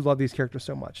like because you love these characters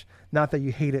so much, not that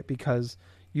you hate it because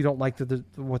you don't like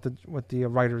what the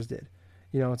writers did.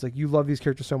 You know, it's like you love these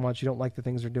characters so much, you don't like the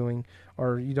things they're doing,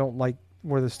 or you don't like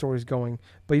where the story's going,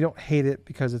 but you don't hate it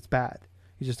because it's bad.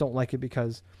 You just don't like it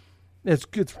because it's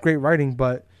great writing,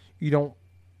 but you don't,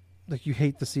 like, you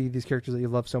hate to see these characters that you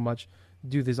love so much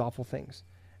do these awful things.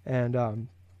 And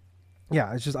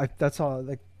yeah, it's just that's all,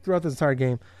 like throughout this entire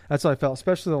game, that's how I felt,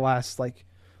 especially the last like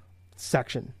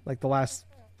section, like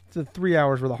the 3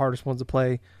 hours were the hardest ones to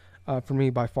play for me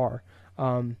by far.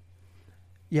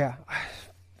 Yeah,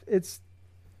 it's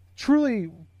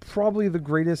truly probably the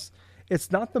greatest. It's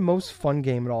not the most fun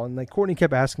game at all. And like Courtney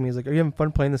kept asking me, he's like, are you having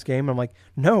fun playing this game? And I'm like,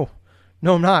 no,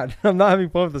 I'm not. I'm not having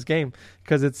fun with this game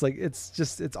because it's like,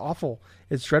 it's awful.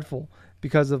 It's dreadful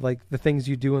because of like the things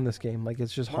you do in this game. Like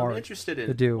it's just hard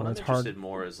to do. What I'm it's interested hard.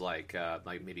 more is like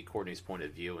maybe Courtney's point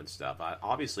of view and stuff.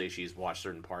 Obviously she's watched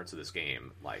certain parts of this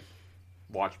game, like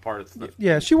watched part of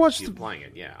the she watched playing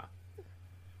it.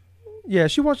 Yeah,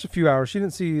 she watched a few hours. She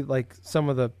didn't see like some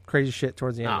of the crazy shit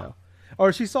towards the end though.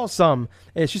 Or she saw some,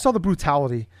 and she saw the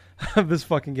brutality of this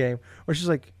fucking game. Where she's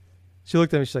like, she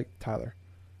looked at me, she's like, Tyler,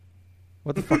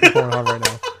 what the fuck is going on right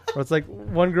now? Where it's like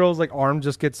one girl's like arm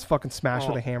just gets fucking smashed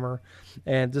with a hammer,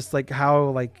 and just like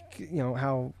how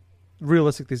how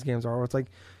realistic these games are. Where it's like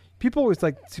people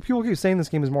keep saying this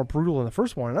game is more brutal than the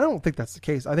first one, and I don't think that's the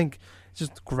case. I think it's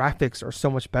just graphics are so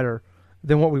much better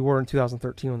than what we were in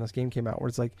 2013 when this game came out. Where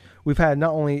it's like we've had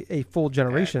not only a full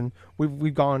generation,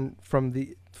 we've gone from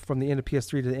the end of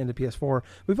PS3 to the end of PS4.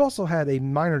 We've also had a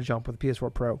minor jump with the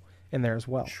PS4 Pro in there as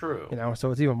well. True. You know, so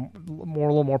it's even a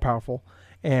little more powerful.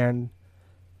 And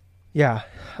yeah,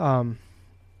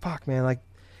 fuck man, like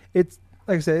it's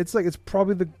like I said, it's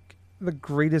probably the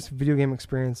greatest video game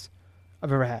experience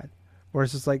I've ever had. Where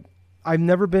it's just like I've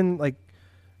never been like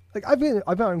I've been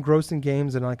engrossed in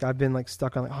games and like I've been like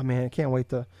stuck on like, oh man, I can't wait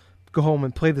to go home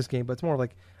and play this game. But it's more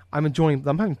like I'm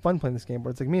having fun playing this game. But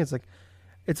it's like me,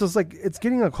 it's just like it's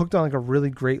getting like hooked on like a really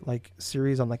great like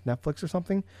series on like Netflix or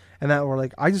something, and that where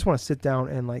like I just want to sit down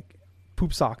and like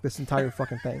poop sock this entire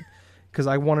fucking thing. because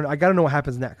I got to know what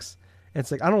happens next. And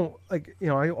it's like, I don't like, you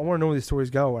know, I want to know where these stories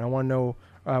go, and I want to know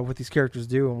what these characters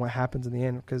do and what happens in the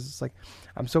end, because it's like,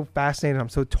 I'm so fascinated, I'm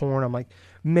so torn. I'm like,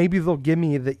 maybe they'll give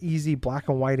me the easy black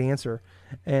and white answer,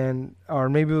 or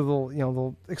maybe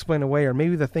they'll explain away, or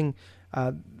maybe the thing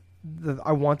that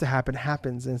I want to happen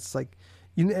happens, and it's like,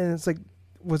 and it's like,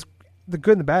 was the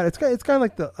good and the bad. It's kind of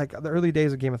like the early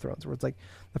days of Game of Thrones, where it's like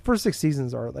the first 6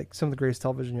 seasons are like some of the greatest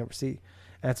television you ever see,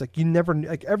 and it's like you never,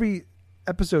 like, every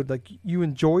episode like you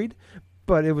enjoyed,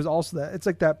 but it was also that it's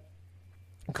like that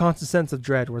constant sense of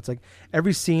dread, where it's like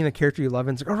every scene a character you love,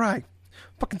 and it's like, all right,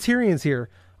 fucking Tyrion's here.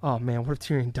 Oh man, what if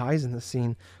Tyrion dies in this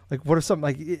scene? Like, what if something,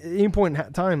 like, at any point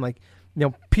in time, like, you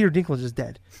know, Peter Dinklage is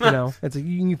dead. You know, it's like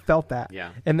you felt that,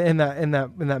 Yeah. in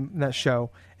that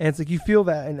show, and it's like you feel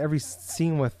that in every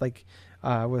scene with like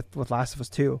with Last of Us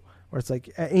 2, where it's like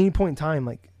at any point in time,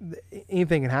 like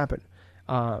anything can happen,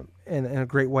 in a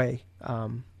great way.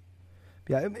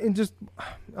 Yeah, and just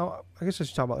I guess I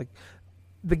should talk about, like,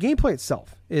 the gameplay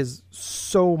itself is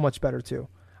so much better too.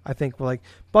 I think, like,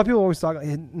 a lot of people always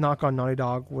knock on Naughty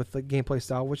Dog with the gameplay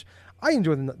style, which I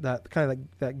enjoy, that kind of like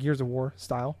that Gears of War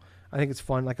style. I think it's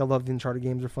fun. Like, I love the Uncharted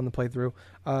games; they're fun to play through.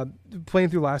 Playing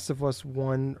through Last of Us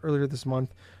 1 earlier this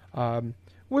month was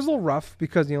a little rough,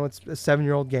 because, you know, it's a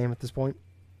 7-year-old game at this point,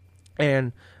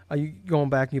 and you going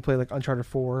back and you play like Uncharted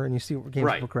 4, and you see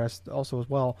games progressed also as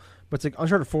well. But it's like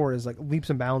Uncharted 4 is like leaps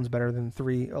and bounds better than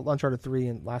Uncharted 3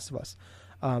 and Last of Us.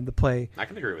 The play, I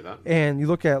can agree with that. and you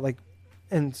look at like.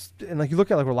 And like you look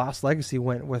at like where Lost Legacy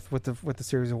went with the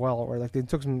series as well, where like they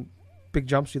took some big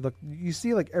jumps. You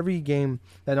see like every game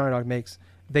that Naughty Dog makes,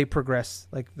 they progress,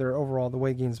 like their overall, the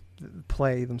way games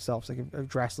play themselves, like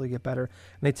drastically get better.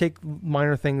 And they take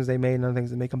minor things they made and other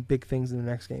things and make them big things in the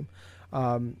next game.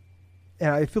 And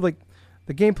I feel like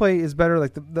the gameplay is better,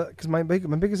 like because my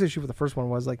biggest issue with the first one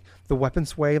was like the weapon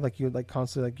sway, like you like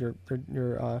constantly, like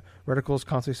your reticles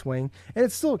constantly swaying, and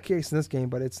it's still a case in this game,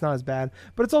 but it's not as bad.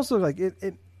 But it's also like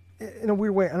it in a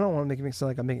weird way. I don't want to make it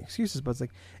sound like I'm making excuses, but it's like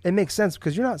it makes sense,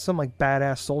 because you're not some like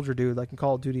badass soldier dude like in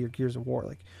Call of Duty or Gears of War.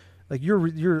 Like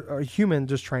you're a human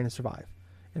just trying to survive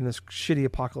in this shitty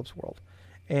apocalypse world,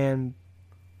 and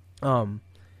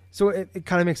so it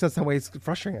kind of makes sense in that way. It's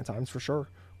frustrating at times, for sure,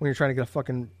 when you're trying to get a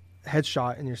fucking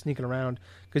headshot and you're sneaking around,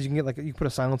 because you can get like, you put a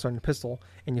silencer on your pistol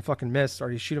and you fucking miss,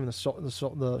 or you shoot him in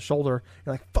the shoulder.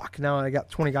 You're like, fuck, now I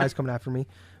got 20 guys coming after me.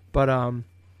 But I don't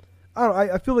know,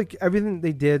 I feel like everything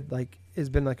they did like has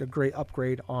been like a great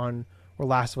upgrade on where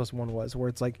Last of Us 1 was, where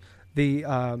it's like the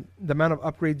amount of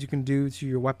upgrades you can do to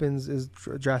your weapons is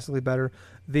drastically better.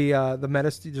 The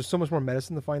medicine, there's so much more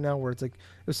medicine to find now, where it's like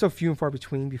it was so few and far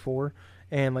between before,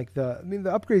 and like the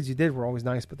upgrades you did were always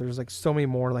nice, but there's like so many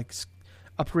more like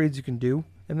upgrades you can do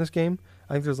in this game.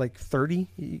 I think there's like 30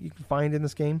 you can find in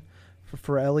this game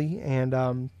for Ellie,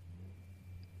 and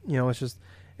you know, it's just,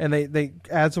 and they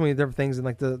add so many different things, and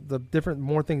like the different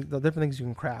things you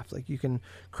can craft. Like you can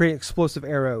create explosive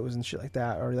arrows and shit like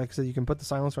that, or like I said, you can put the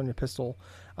silencer on your pistol,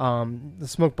 the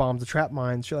smoke bombs, the trap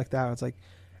mines, shit like that. It's like,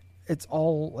 it's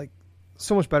all like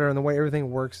so much better, and the way everything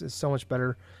works is so much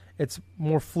better. It's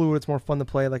more fluid, it's more fun to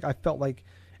play. Like I felt like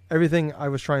everything I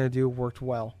was trying to do worked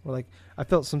well. Or like I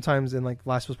felt sometimes in like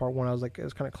Last of Us Part 1, I was like, it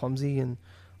was kind of clumsy, and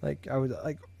like I would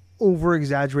like over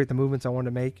exaggerate the movements I wanted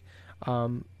to make.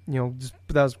 You know, just,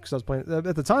 but that was because I was playing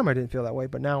at the time. I didn't feel that way,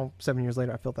 but now 7 years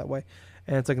later, I felt that way.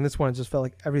 And it's like in this one, it just felt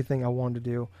like everything I wanted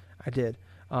to do, I did.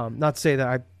 Not to say that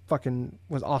I fucking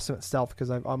was awesome at stealth,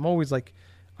 because I'm always like,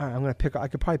 all right, I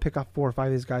could probably pick off 4 or 5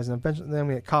 of these guys, and eventually then I'm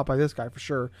gonna get caught by this guy for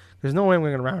sure. There's no way I'm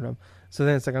gonna round him. So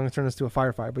then it's like, I'm gonna turn this to a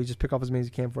firefight, but you just pick off as many as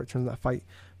you can before it turns into that fight.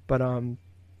 But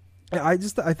I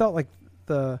thought like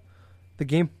the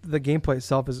gameplay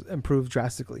itself is improved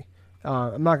drastically.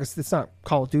 I'm not gonna, it's not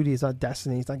Call of Duty, it's not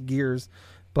Destiny, it's not Gears,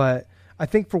 but I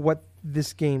think for what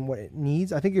this game, what it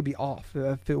needs, I think it'd be off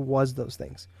if it was those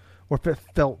things, or if it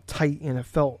felt tight and it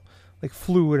felt like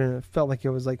fluid and it felt like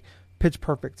it was like pitch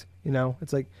perfect. You know,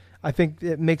 it's like, I think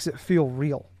it makes it feel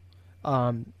real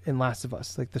in Last of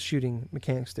Us, like the shooting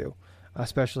mechanics do,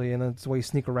 especially, and that's the way you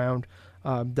sneak around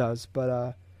does.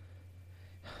 But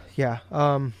yeah,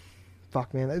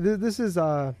 fuck man, this is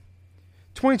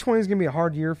 2020 is gonna be a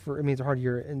hard year for. I mean, it's a hard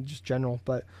year in just general,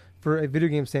 but for a video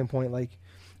game standpoint, like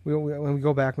when we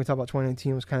go back and we talk about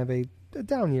 2019, it was kind of a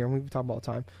down year, and we talk about all the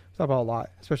time. We talk about a lot,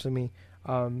 especially me.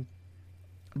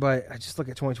 But I just look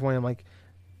at 2020, I'm like,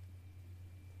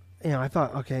 you know, I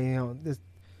thought, okay, you know,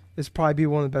 this probably be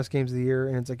one of the best games of the year,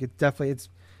 and it's like,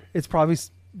 it's probably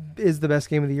is the best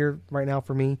game of the year right now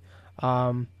for me.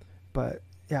 But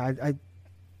yeah, I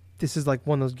this is like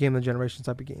one of those game of the generation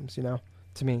type of games, you know,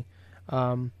 to me.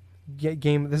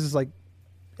 This is like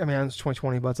I mean, it's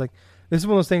 2020, but it's like this is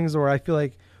one of those things where I feel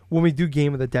like when we do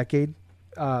game of the decade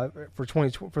for the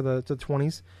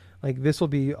 20s, like this will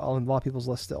be on a lot of people's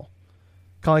list still.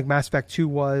 Kind of like Mass Effect 2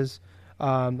 was,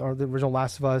 or the original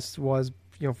Last of Us was,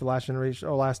 you know, for last generation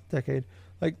or last decade.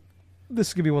 Like this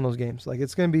is gonna be one of those games. Like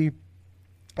it's gonna be,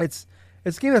 it's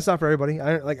a game that's not for everybody.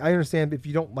 I understand if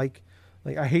you don't like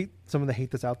I hate some of the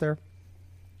hate that's out there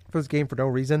for this game for no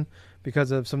reason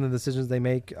because of some of the decisions they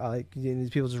make. Like these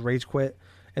people just rage quit,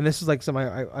 and this is like something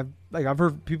I've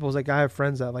heard people like I have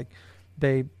friends that like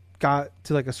they got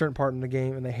to like a certain part in the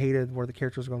game and they hated where the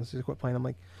characters were going to quit playing. I'm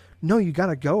like, no, you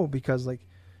gotta go because like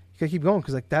you gotta keep going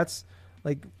because like that's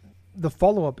like the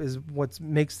follow up is what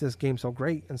makes this game so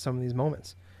great in some of these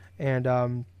moments. And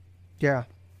I'm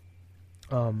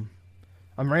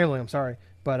rambling. I'm sorry,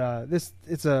 but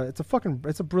it's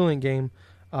a brilliant game.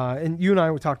 And you and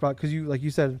I talked about because you like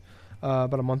you said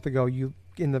about a month ago you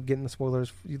ended up getting the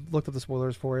spoilers. You looked up the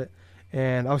spoilers for it,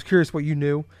 and I was curious what you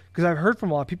knew because I've heard from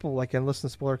a lot of people like and listen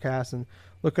to Spoilercast and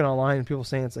looking online and people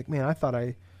saying it's like, man, I thought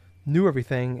I knew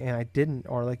everything and I didn't,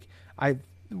 or like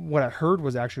what I heard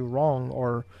was actually wrong,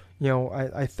 or you know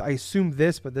I assumed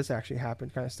this but this actually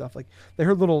happened kind of stuff. Like they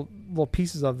heard little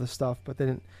pieces of the stuff but they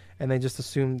didn't, and they just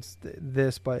assumed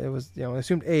this but it was, you know,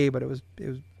 assumed A but it was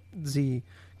Z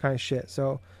kind of shit.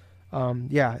 So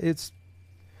it's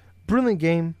brilliant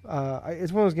game.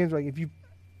 It's one of those games where, like if you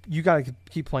gotta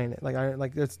keep playing it.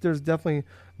 There's definitely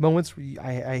moments where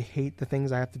I hate the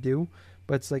things I have to do,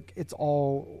 but it's like it's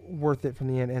all worth it from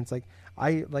the end. And it's like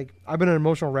I've been an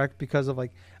emotional wreck because of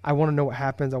like I want to know what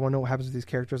happens. I want to know what happens with these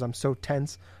characters. I'm so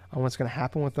tense on what's going to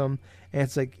happen with them. And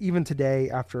it's like even today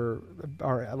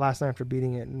last night after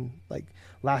beating it, and like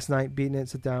last night beating it,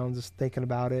 sit down just thinking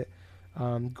about it,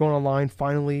 going online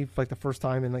finally for like the first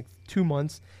time in like 2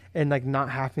 months, and like not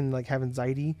having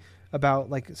anxiety about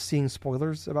like seeing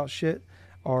spoilers about shit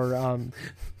or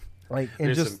like and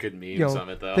there's just some good memes, you know, on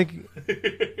it though.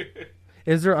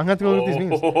 Is there? I'm gonna have to go look at these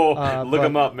memes. Look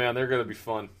them up, man. They're gonna be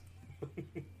fun.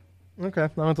 Okay,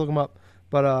 I'm gonna have to look them up.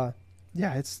 But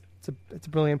yeah, it's a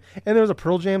brilliant. And there was a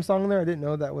Pearl Jam song in there. I didn't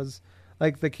know that was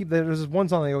like there's this one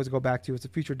song they always go back to. It's a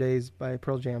Future Days by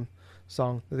Pearl Jam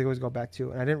song that they always go back to.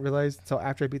 And I didn't realize until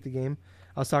after I beat the game.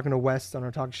 I was talking to West on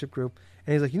our Talking Ship group,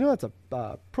 and he's like, "You know, that's a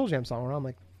Pearl Jam song." And I'm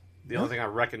like, The only thing I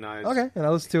recognize. okay, and I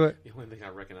listened to it. The only thing I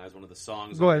recognize, one of the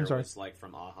songs. Go ahead, I'm there sorry. was like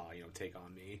from Aha, you know, "Take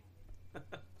on Me."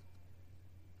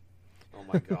 Oh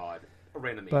my god, a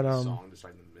random 80s song, just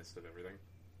right in the midst of everything.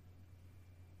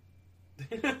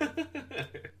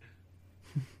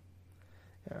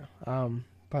 Yeah.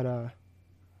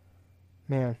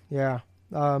 Man, yeah.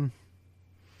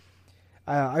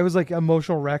 I was like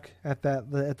emotional wreck at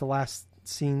the last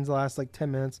scenes, the last like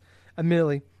 10 minutes.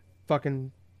 Immediately,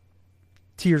 fucking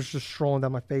tears just strolling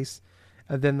down my face.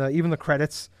 And then even the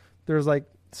credits, there's like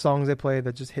songs they play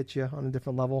that just hit you on a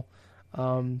different level.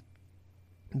 And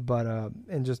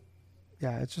just,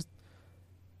 yeah, it's just,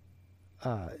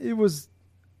 it was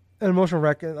an emotional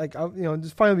wreck. Like,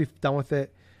 just finally be done with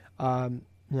it.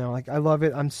 Like I love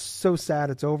it. I'm so sad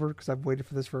it's over because I've waited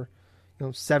for this for,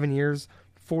 7 years,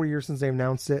 4 years since they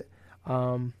announced it.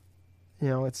 People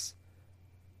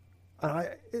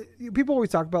always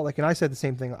talk about and I said the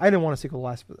same thing. I didn't want a sequel to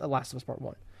Last of Us Part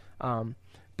 1.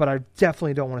 But I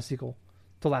definitely don't want a sequel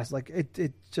to Last.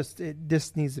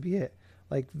 This needs to be it.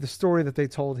 Like the story that they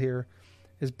told here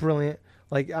is brilliant.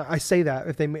 Like I say that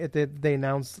if they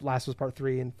announced Last of Us Part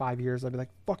 3 in 5 years, I'd be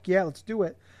like, fuck yeah, let's do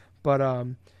it. But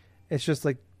it's just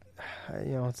like,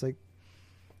 it's like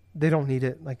they don't need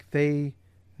it. Like they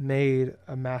made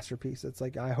a masterpiece. It's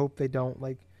like I hope they don't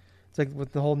it's like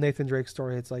with the whole Nathan Drake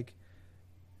story. It's like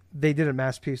they did a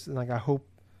masterpiece, and like I hope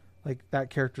that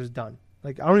character's done.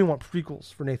 Like I don't even want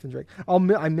prequels for Nathan Drake.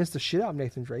 I miss the shit out of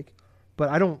Nathan Drake, but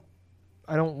I don't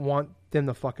want them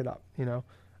to fuck it up.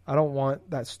 I don't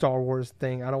want that Star Wars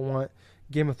thing. I don't want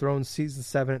Game of Thrones season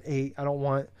 7 and 8. I don't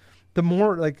want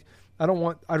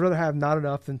I'd rather have not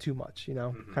enough than too much,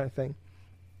 kind of thing.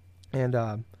 And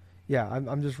I'm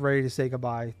just ready to say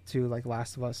goodbye to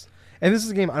Last of Us. And this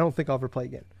is a game I don't think I'll ever play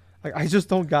again. I just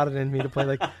don't got it in me to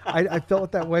play. I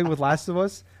felt that way with Last of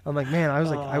Us. I'm like, man, I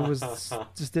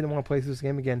just didn't want to play through this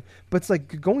game again. But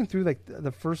it's going through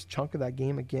the first chunk of that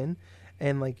game again,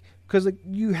 and because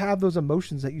you have those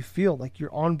emotions that you feel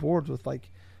you're on board with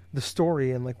the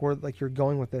story and where you're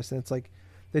going with this, and it's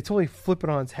they totally flip it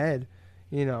on its head,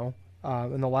 in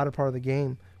the latter part of the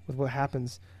game with what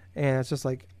happens, and it's just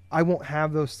I won't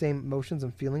have those same emotions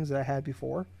and feelings that I had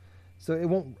before, so it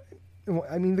won't.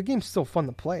 I mean, the game's still fun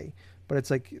to play, but it's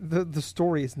the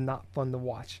story is not fun to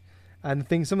watch, and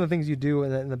some of the things you do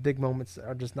in the big moments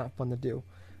are just not fun to do.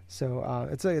 So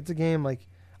it's a game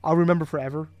I'll remember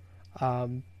forever.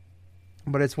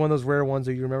 But it's one of those rare ones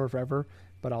that you remember forever,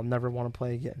 but I'll never want to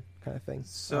play again, kind of thing.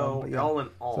 So, yeah. all in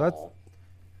all, So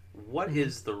what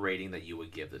is the rating that you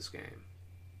would give this game?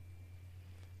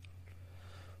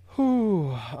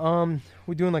 Whew.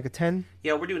 We doing like a 10?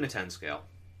 Yeah, we're doing a 10 scale.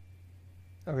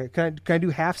 Okay. Can I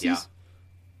do halfsies? Yeah.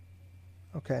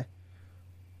 Okay.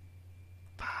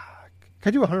 Fuck. Can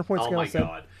I do a 100-point Oh scale my instead?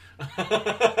 god.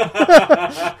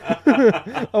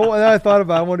 Oh, now I thought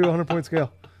about it. I want to do a 100-point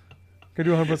scale. Can I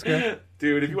do a 100-point scale?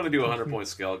 Dude, if you want to do a 100-point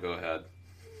scale, go ahead.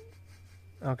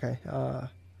 Okay. Fuck,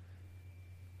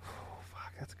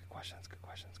 that's a good question.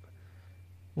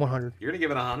 100. You're going to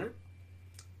give it 100?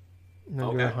 I'm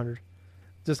gonna do Okay. 100.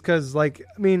 Just because, like,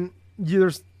 I mean,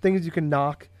 there's things you can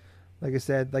knock. Like I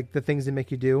said, like the things that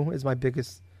make you do is my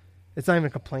biggest. It's not even a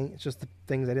complaint. It's just the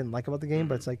things I didn't like about the game.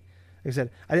 But it's like I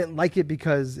said, I didn't like it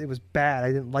because it was bad.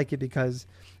 I didn't like it because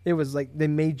it was like they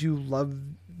made you love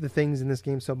the things in this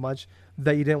game so much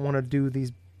that you didn't want to do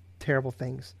these terrible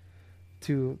things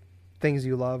to things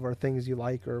you love or things you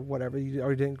like or whatever. You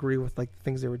or you didn't agree with like the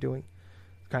things they were doing,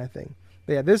 kind of thing.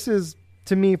 But yeah, this is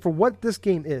to me for what this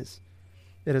game is.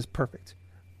 It is perfect.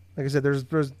 Like I said, there's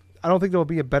I don't think there will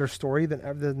be a better story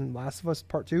than Last of Us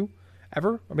Part 2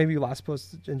 ever, or maybe Last of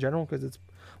Us in general, because it's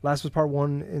Last of Us Part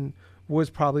 1 and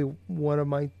was probably one of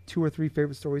my 2 or 3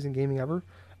 favorite stories in gaming ever.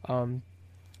 And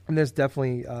this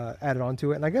definitely added on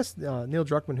to it. And I guess Neil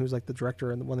Druckmann, who's like the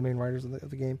director and one of the main writers of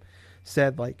the game,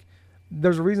 said like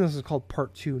there's a reason this is called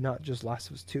Part 2, not just Last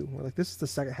of Us 2. We're like, this is the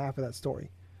second half of that story.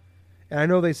 And I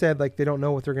know they said like they don't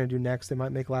know what they're going to do next. They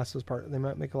might make Last of Us They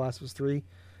might make a Last of Us 3.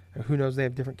 Who knows? They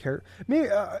have different characters. Maybe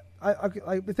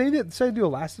if they decided to do a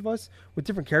Last of Us with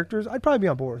different characters, I'd probably be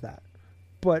on board with that.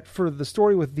 But for the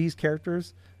story with these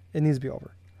characters, it needs to be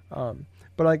over.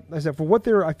 But like I said, for what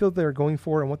I feel they're going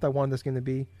for and what I wanted this game to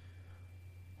be,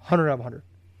 100 out of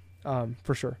 100,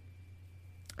 for sure.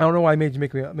 I don't know why I made you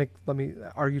let me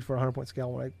argue for a 100-point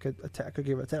scale when I could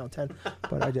give it a 10 out of 10,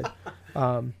 but I did.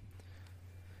 Can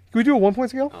we do a 1-point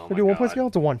scale? Oh Can we do a my 1-point God. scale?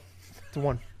 It's a 1. It's a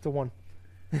 1. It's a 1.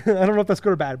 I don't know if that's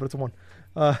good or bad, but it's a 1.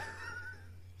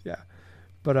 Yeah,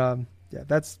 but yeah,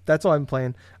 that's all I'm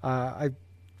playing. I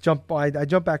jump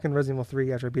back in Resident Evil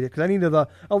 3 after I beat it because I needed a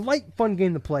light, fun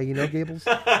game to play. You know, Gables.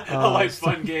 A light,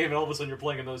 fun game, and all of a sudden you're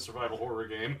playing another survival horror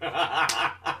game.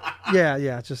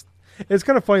 Yeah. It's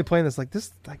kind of funny playing this. Like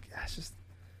this, like it's just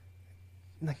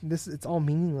like this. It's all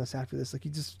meaningless after this. Like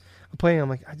I'm playing. I'm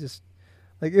like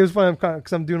like it was fun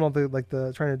because I'm doing all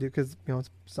the trying to do because it's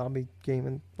a zombie game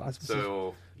and lots of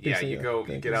So yeah, you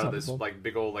get out of this like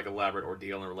big old like elaborate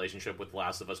ordeal in relationship with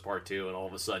Last of Us Part 2, and all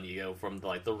of a sudden you go from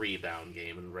like the rebound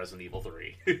game in Resident Evil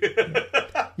 3.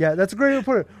 Yeah, that's a great way to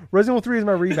put it. Resident Evil 3 is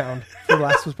my rebound for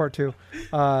Last of Us Part 2.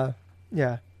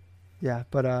 Yeah,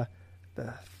 but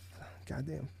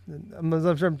goddamn,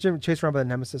 I'm chased around by the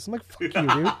Nemesis. I'm like, fuck you,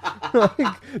 dude.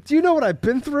 Like, do you know what I've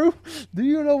been through? Do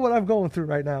you know what I'm going through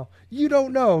right now? You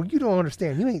don't know. You don't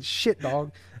understand. You ain't shit,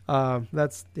 dog.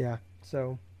 That's yeah.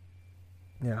 So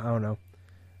yeah, I don't know.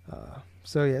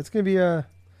 So yeah, it's gonna be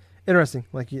interesting.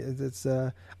 Like it's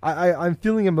I'm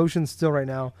feeling emotions still right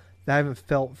now that I haven't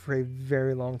felt for a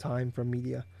very long time from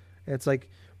media. And it's like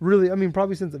really, I mean,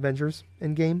 probably since Avengers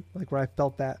Endgame, like where I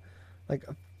felt that, like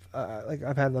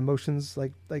I've had emotions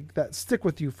like that stick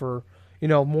with you for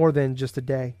more than just a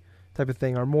day, type of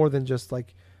thing, or more than just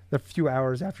like the few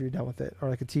hours after you're done with it, or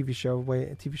like a TV show way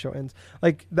a TV show ends.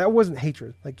 Like that wasn't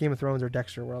hatred, like Game of Thrones or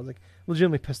Dexter, where I was like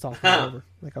legitimately pissed off and over.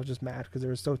 Like I was just mad because they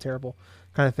were so terrible,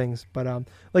 kind of things. But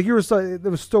like it was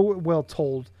so well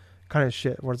told, kind of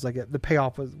shit. Where it's like the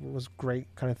payoff was great,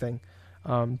 kind of thing.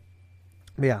 But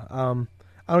yeah, I don't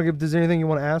know. Is there anything you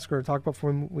want to ask or talk about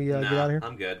before we get out of here?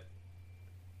 I'm good.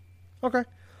 Okay.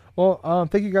 Well,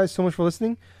 thank you guys so much for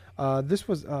listening. This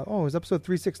was it was episode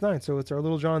 369, so it's our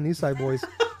Little John and the East Side Boys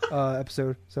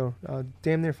episode. So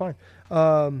damn near fine.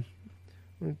 Let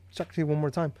me check to you one more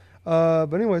time.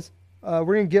 But anyways, we're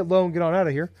gonna get low and get on out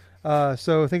of here.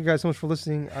 So thank you guys so much for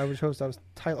listening. I was host. I was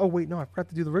Tyler. Oh wait, no, I forgot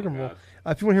to do the rigmarole.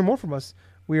 If you want to hear more from us,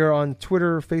 we are on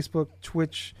Twitter, Facebook,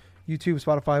 Twitch, YouTube,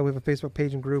 Spotify. We have a Facebook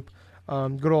page and group.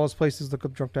 Go to all those places. Look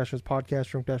up Drunk Dash Nerds Podcast,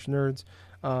 Drunk Dash Nerds,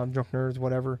 Drunk Nerds,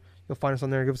 whatever. You'll find us on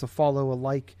there. Give us a follow, a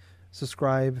like,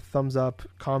 subscribe, thumbs up,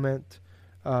 comment,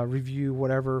 review,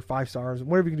 whatever, 5 stars,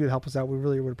 whatever you can do to help us out. We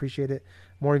really would appreciate it.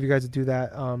 More of you guys that do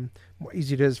that, more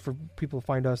easy it is for people to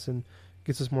find us and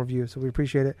gets us more views. So we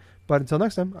appreciate it. But until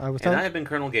next time, I have been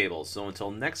Colonel Gables. So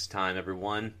until next time,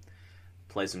 everyone,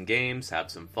 play some games, have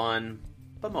some fun.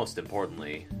 But most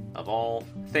importantly of all,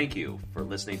 thank you for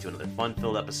listening to another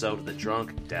fun-filled episode of the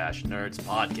Drunk Dash Nerds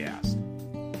podcast.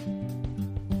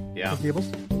 Yeah. Gables.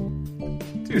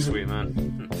 Too sweet,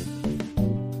 man.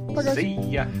 Bye, guys. See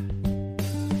ya.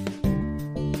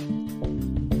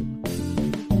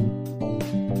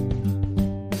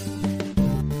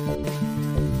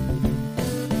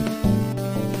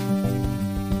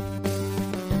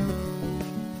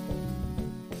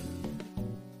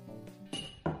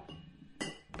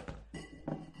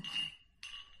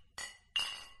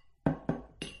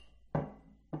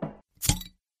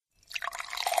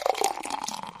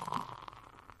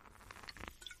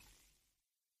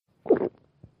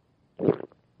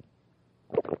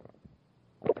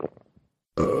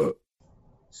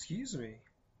 Excuse me.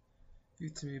 You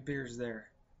too many beers there.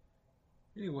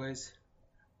 Anyways,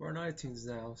 we're on iTunes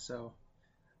now, so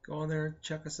go on there,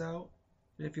 check us out,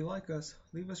 and if you like us,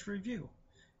 leave us a review,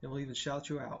 and we'll even shout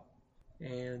you out.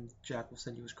 And Jack will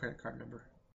send you his credit card number.